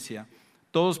ponencia,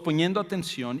 todos poniendo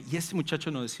atención, y este muchacho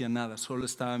no decía nada, solo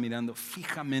estaba mirando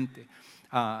fijamente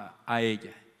a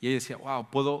ella. Y ella decía, wow,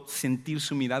 puedo sentir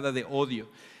su mirada de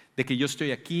odio, de que yo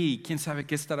estoy aquí y quién sabe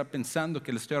qué estará pensando,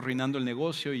 que le estoy arruinando el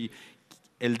negocio y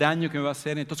el daño que me va a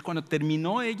hacer. Entonces, cuando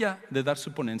terminó ella de dar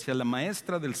su ponencia, la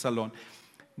maestra del salón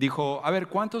dijo, a ver,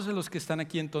 ¿cuántos de los que están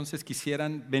aquí entonces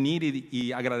quisieran venir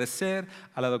y agradecer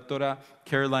a la doctora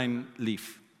Caroline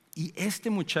Leaf? Y este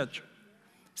muchacho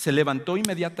se levantó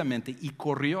inmediatamente y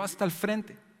corrió hasta el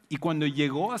frente. Y cuando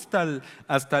llegó hasta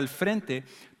el frente,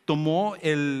 tomó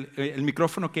el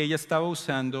micrófono que ella estaba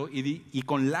usando y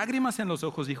con lágrimas en los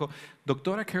ojos dijo,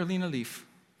 doctora Carolina Leaf,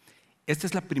 esta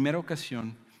es la primera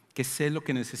ocasión que sé lo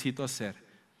que necesito hacer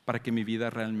para que mi vida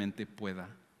realmente pueda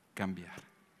cambiar.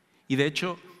 Y de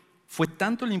hecho, fue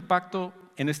tanto el impacto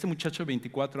en este muchacho de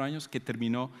 24 años que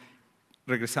terminó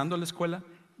regresando a la escuela,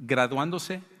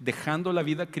 graduándose, dejando la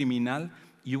vida criminal,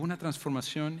 y hubo una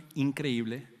transformación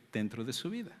increíble dentro de su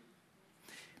vida.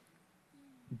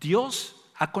 Dios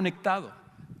ha conectado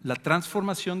la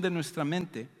transformación de nuestra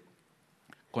mente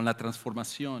con la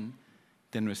transformación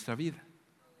de nuestra vida.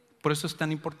 Por eso es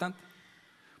tan importante.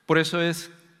 Por eso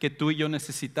es que tú y yo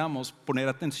necesitamos poner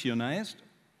atención a esto.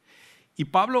 Y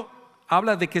Pablo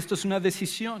habla de que esto es una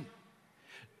decisión.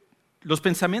 Los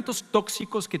pensamientos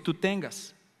tóxicos que tú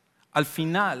tengas, al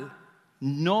final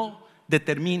no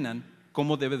determinan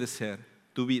cómo debe de ser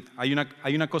tu vida. Hay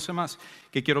una cosa más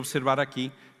que quiero observar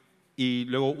aquí, y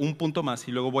luego un punto más,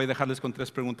 y luego voy a dejarles con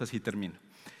 3 preguntas y termino.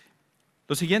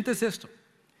 Lo siguiente es esto.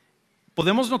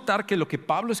 Podemos notar que lo que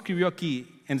Pablo escribió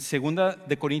aquí en 2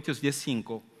 de Corintios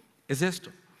 10:5 es esto.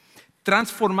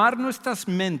 Transformar nuestras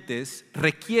mentes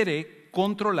requiere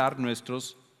controlar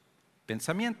nuestros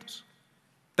pensamientos.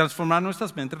 Transformar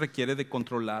nuestras mentes requiere de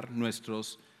controlar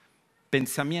nuestros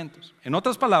pensamientos. En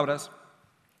otras palabras,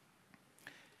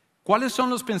 ¿cuáles son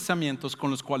los pensamientos con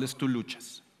los cuales tú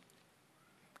luchas?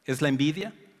 ¿Es la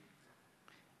envidia?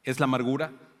 ¿Es la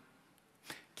amargura?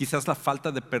 ¿Quizás la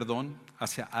falta de perdón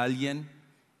hacia alguien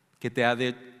que te ha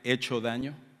hecho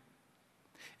daño?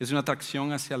 ¿Es una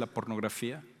atracción hacia la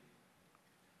pornografía?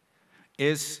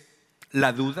 ¿Es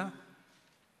la duda?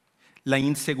 ¿La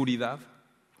inseguridad?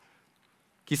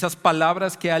 Quizás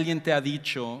palabras que alguien te ha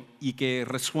dicho y que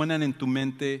resuenan en tu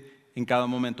mente en cada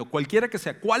momento. Cualquiera que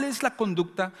sea, ¿cuál es la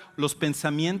conducta, los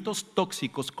pensamientos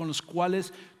tóxicos con los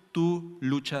cuales tú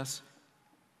luchas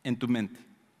en tu mente?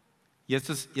 Y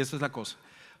esta es la cosa.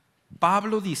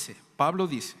 Pablo dice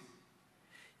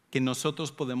que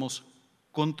nosotros podemos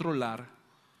controlar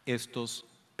estos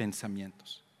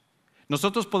pensamientos.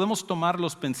 Nosotros podemos tomar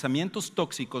los pensamientos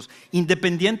tóxicos,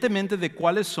 independientemente de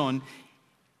cuáles son,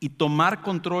 y tomar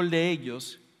control de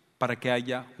ellos para que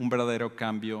haya un verdadero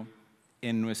cambio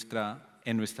en nuestra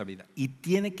vida. Y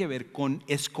tiene que ver con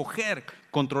escoger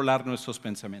controlar nuestros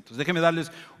pensamientos. Déjenme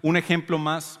darles un ejemplo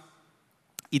más,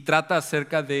 y trata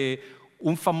acerca de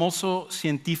un famoso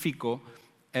científico,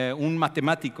 un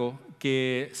matemático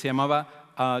que se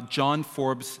llamaba John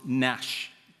Forbes Nash,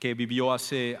 que vivió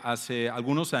hace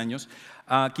algunos años.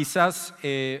 Quizás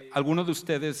algunos de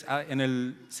ustedes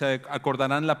se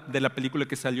acordarán de la película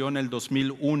que salió en el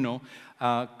 2001,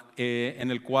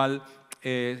 en el cual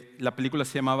la película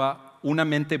se llamaba Una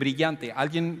mente brillante.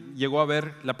 ¿Alguien llegó a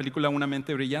ver la película Una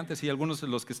mente brillante? Sí, algunos de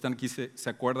los que están aquí se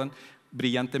acuerdan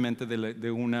brillantemente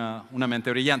de una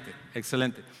mente brillante.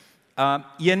 Excelente.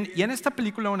 Y en esta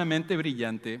película Una mente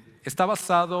brillante está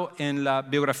basado en la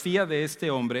biografía de este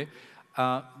hombre,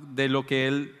 de lo que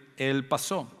él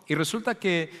pasó. Y resulta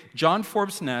que John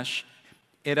Forbes Nash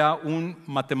era un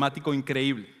matemático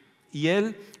increíble y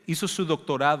él hizo su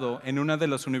doctorado en una de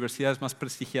las universidades más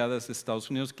prestigiadas de Estados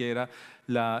Unidos, que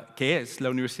es la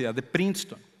Universidad de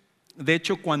Princeton. De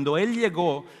hecho, cuando él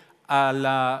llegó a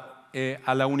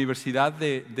la Universidad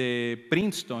de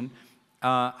Princeton,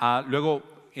 luego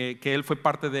que él fue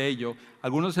parte de ello,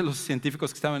 algunos de los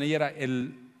científicos que estaban ahí era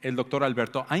el doctor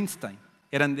Alberto Einstein.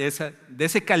 Eran de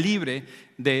ese calibre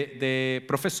de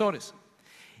profesores.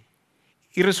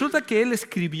 Y resulta que él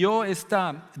escribió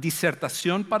esta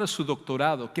disertación para su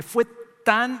doctorado, que fue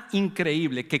tan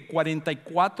increíble que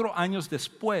 44 años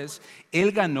después,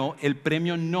 él ganó el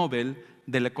Premio Nobel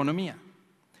de la Economía.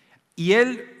 Y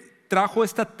él trajo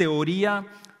esta teoría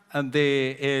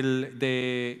del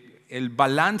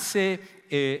balance,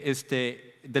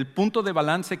 del punto de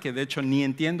balance, que de hecho ni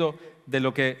entiendo de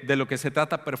lo que se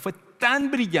trata, pero fue tan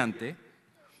brillante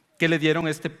que le dieron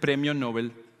este Premio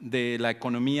Nobel de la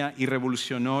Economía y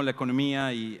revolucionó la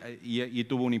economía y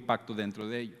tuvo un impacto dentro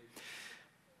de ello.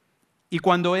 Y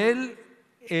cuando él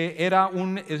estaba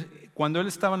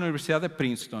en la Universidad de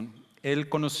Princeton, él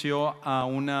conoció a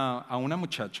una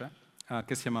muchacha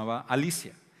que se llamaba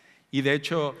Alicia. Y de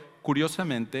hecho,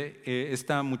 curiosamente,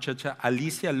 esta muchacha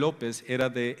Alicia López era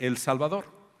de El Salvador.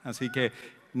 Así que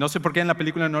no sé por qué en la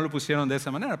película no lo pusieron de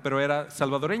esa manera, pero era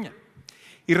salvadoreña.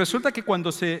 Y resulta que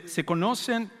cuando se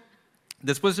conocen,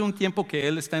 después de un tiempo que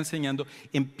él está enseñando,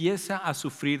 empieza a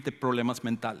sufrir de problemas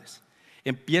mentales.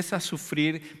 Empieza a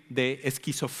sufrir de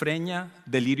esquizofrenia,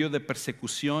 delirio de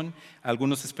persecución,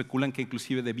 algunos especulan que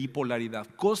inclusive de bipolaridad,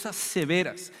 cosas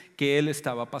severas que él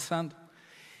estaba pasando.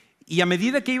 Y a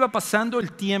medida que iba pasando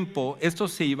el tiempo, esto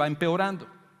se iba empeorando.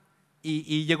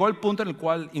 Y llegó al punto en el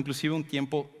cual inclusive un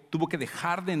tiempo tuvo que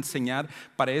dejar de enseñar.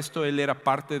 Para esto él era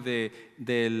parte de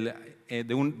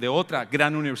otra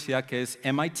gran universidad que es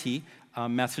MIT,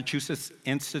 Massachusetts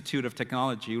Institute of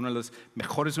Technology, una de las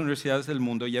mejores universidades del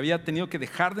mundo, y había tenido que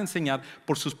dejar de enseñar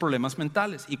por sus problemas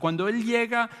mentales. Y cuando él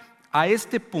llega a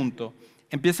este punto,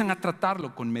 empiezan a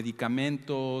tratarlo con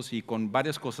medicamentos y con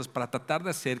varias cosas para tratar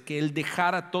de hacer que él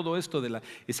dejara todo esto de la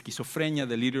esquizofrenia,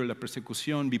 delirio de la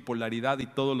persecución, bipolaridad y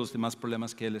todos los demás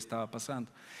problemas que él estaba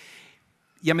pasando.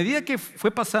 Y a medida que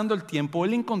fue pasando el tiempo,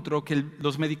 él encontró que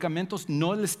los medicamentos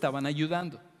no le estaban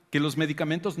ayudando, que los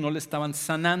medicamentos no le estaban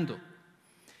sanando.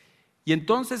 Y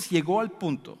entonces llegó al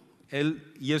punto,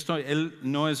 él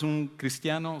no es un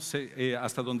cristiano,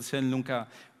 hasta donde sé, él nunca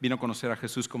vino a conocer a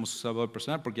Jesús como su salvador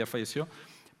personal porque ya falleció,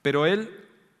 pero él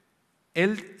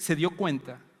se dio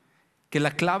cuenta que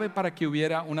la clave para que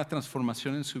hubiera una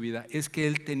transformación en su vida es que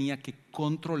él tenía que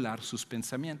controlar sus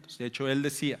pensamientos. De hecho, él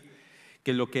decía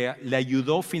que lo que le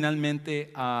ayudó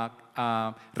finalmente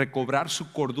a recobrar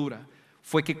su cordura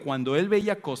fue que cuando él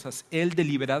veía cosas, él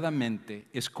deliberadamente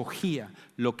escogía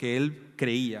lo que él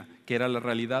creía que era la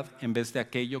realidad en vez de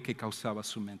aquello que causaba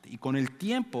su mente. Y con el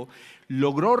tiempo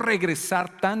logró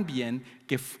regresar tan bien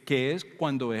que es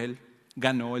cuando él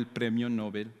ganó el Premio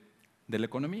Nobel de la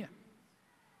Economía.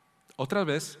 Otra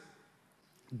vez,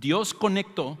 Dios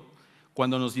conectó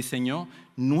cuando nos diseñó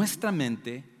nuestra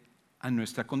mente a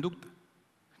nuestra conducta.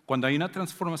 Cuando hay una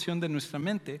transformación de nuestra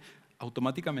mente,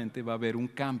 automáticamente va a haber un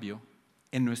cambio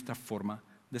en nuestra forma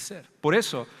de ser. Por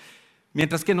eso,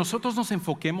 mientras que nosotros nos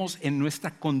enfoquemos en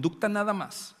nuestra conducta nada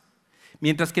más,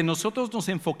 mientras que nosotros nos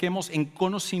enfoquemos en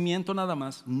conocimiento nada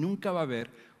más, nunca va a haber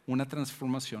una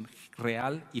transformación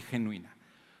real y genuina.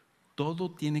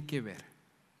 Todo tiene que ver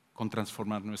con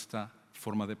transformar nuestra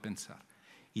forma de pensar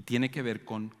y tiene que ver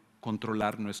con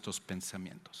controlar nuestros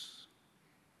pensamientos.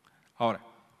 Ahora,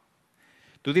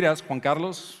 tú dirás, Juan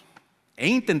Carlos, he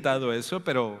intentado eso,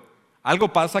 pero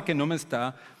algo pasa que no me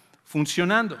está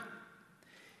funcionando.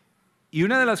 Y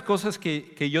una de las cosas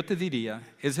que yo te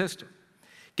diría es esto,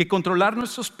 que controlar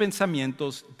nuestros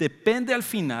pensamientos depende al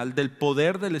final del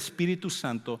poder del Espíritu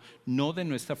Santo, no de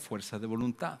nuestra fuerza de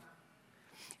voluntad.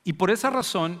 Y por esa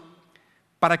razón,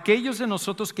 para aquellos de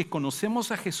nosotros que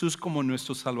conocemos a Jesús como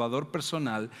nuestro Salvador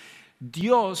personal,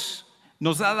 Dios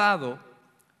nos ha dado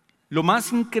lo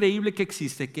más increíble que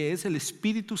existe, que es el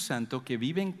Espíritu Santo que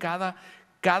vive en cada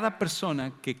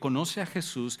persona que conoce a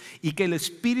Jesús, y que el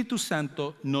Espíritu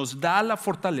Santo nos da la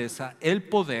fortaleza, el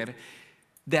poder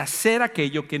de hacer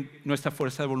aquello que nuestra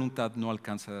fuerza de voluntad no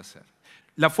alcanza de hacer.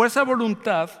 La fuerza de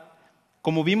voluntad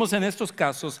como vimos en estos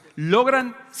casos,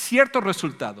 logran cierto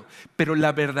resultado, pero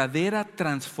la verdadera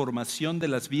transformación de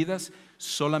las vidas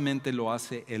solamente lo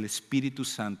hace el Espíritu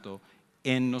Santo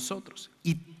en nosotros.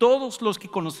 Y todos los que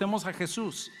conocemos a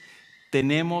Jesús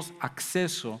tenemos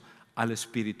acceso al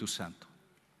Espíritu Santo.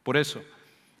 Por eso,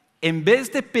 en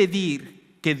vez de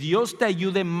pedir que Dios te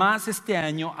ayude más este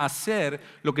año a hacer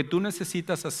lo que tú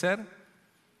necesitas hacer,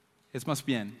 es más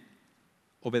bien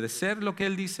obedecer lo que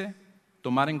Él dice,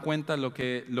 tomar en cuenta lo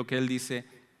que Él dice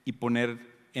y poner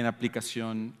en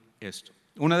aplicación esto.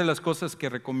 Una de las cosas que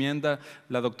recomienda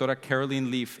la doctora Caroline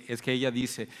Leaf es que ella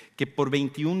dice que por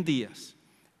 21 días,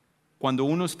 cuando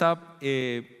uno está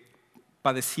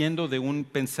padeciendo de un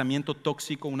pensamiento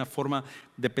tóxico, una forma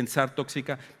de pensar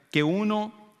tóxica, que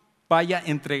uno vaya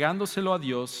entregándoselo a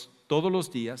Dios todos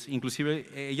los días,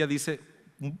 inclusive ella dice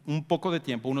un poco de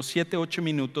tiempo, unos 7, 8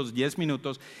 minutos, 10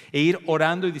 minutos, e ir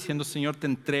orando y diciendo, Señor, te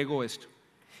entrego esto.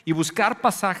 Y buscar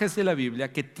pasajes de la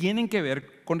Biblia que tienen que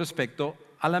ver con respecto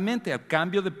a la mente, al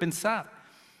cambio de pensar.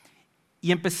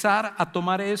 Y empezar a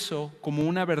tomar eso como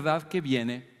una verdad que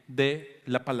viene de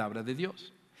la palabra de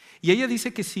Dios. Y ella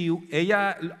dice que si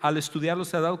ella al estudiarlo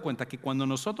se ha dado cuenta que cuando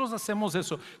nosotros hacemos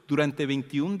eso durante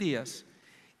 21 días,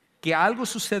 que algo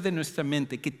sucede en nuestra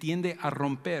mente que tiende a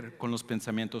romper con los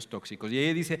pensamientos tóxicos. Y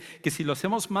ella dice que si lo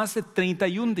hacemos más de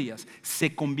 31 días,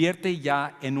 se convierte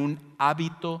ya en un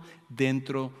hábito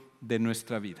dentro de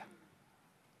nuestra vida.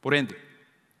 Por ende,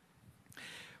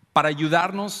 para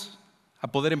ayudarnos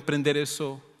a poder emprender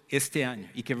eso este año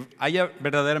y que haya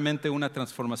verdaderamente una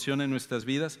transformación en nuestras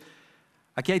vidas,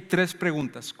 aquí hay 3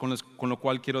 preguntas con lo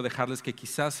cual quiero dejarles que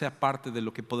quizás sea parte de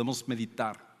lo que podemos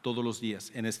meditar todos los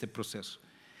días en este proceso.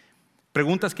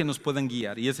 Preguntas que nos pueden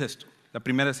guiar, y es esto. La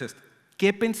primera es esta: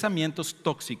 ¿qué pensamientos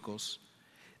tóxicos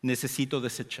necesito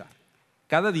desechar?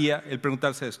 Cada día el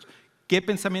preguntarse esto: ¿qué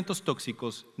pensamientos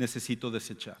tóxicos necesito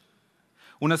desechar?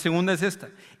 Una segunda es esta: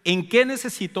 ¿en qué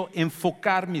necesito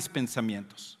enfocar mis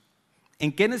pensamientos?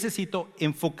 ¿En qué necesito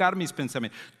enfocar mis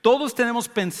pensamientos? Todos tenemos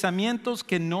pensamientos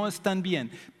que no están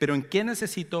bien, pero ¿en qué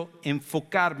necesito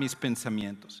enfocar mis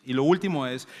pensamientos? Y lo último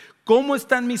es: ¿cómo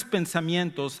están mis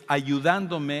pensamientos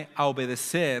ayudándome a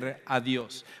obedecer a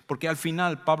Dios? Porque al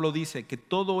final Pablo dice que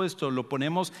todo esto lo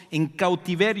ponemos en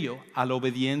cautiverio a la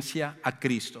obediencia a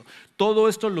Cristo. Todo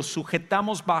esto lo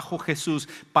sujetamos bajo Jesús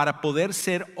para poder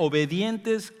ser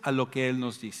obedientes a lo que Él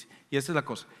nos dice. Y esa es la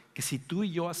cosa, que si tú y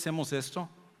yo hacemos esto,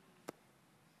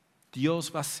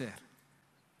 Dios va a hacer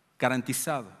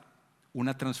garantizado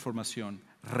una transformación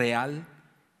real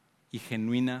y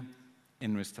genuina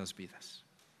en nuestras vidas.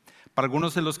 Para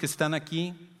algunos de los que están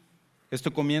aquí,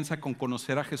 esto comienza con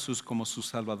conocer a Jesús como su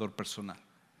Salvador personal.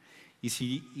 Y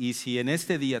si en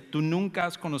este día tú nunca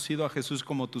has conocido a Jesús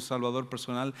como tu Salvador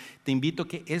personal, te invito a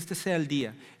que este sea el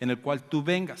día en el cual tú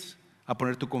vengas a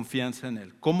poner tu confianza en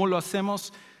Él. ¿Cómo lo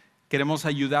hacemos? Queremos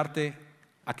ayudarte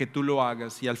a que tú lo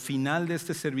hagas, y al final de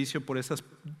este servicio, por esas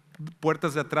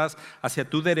puertas de atrás hacia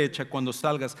tu derecha, cuando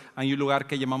salgas, hay un lugar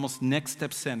que llamamos Next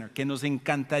Step Center, que nos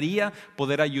encantaría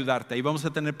poder ayudarte. Ahí vamos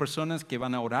a tener personas que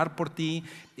van a orar por ti,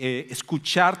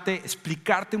 escucharte,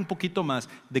 explicarte un poquito más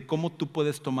de cómo tú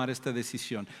puedes tomar esta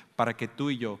decisión para que tú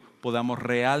y yo podamos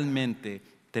realmente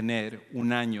tener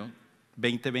un año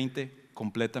 2020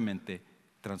 completamente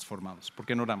transformados. ¿Por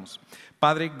qué no oramos?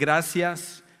 Padre,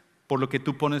 gracias por lo que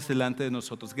tú pones delante de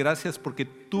nosotros. Gracias porque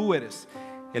tú eres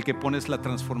el que pones la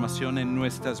transformación en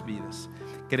nuestras vidas.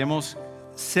 Queremos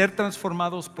ser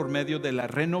transformados por medio de la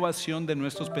renovación de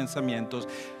nuestros pensamientos,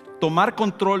 tomar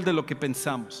control de lo que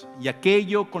pensamos y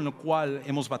aquello con lo cual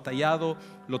hemos batallado,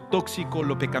 lo tóxico,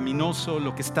 lo pecaminoso,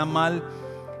 lo que está mal,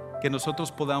 que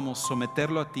nosotros podamos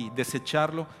someterlo a ti,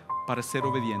 desecharlo para ser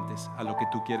obedientes a lo que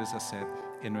tú quieres hacer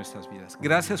en nuestras vidas.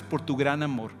 Gracias por tu gran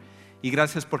amor. Y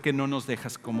gracias porque no nos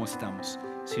dejas como estamos,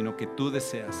 sino que tú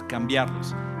deseas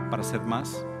cambiarlos para ser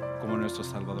más como nuestro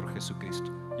Salvador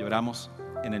Jesucristo. Y oramos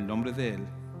en el nombre de Él.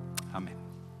 Amén.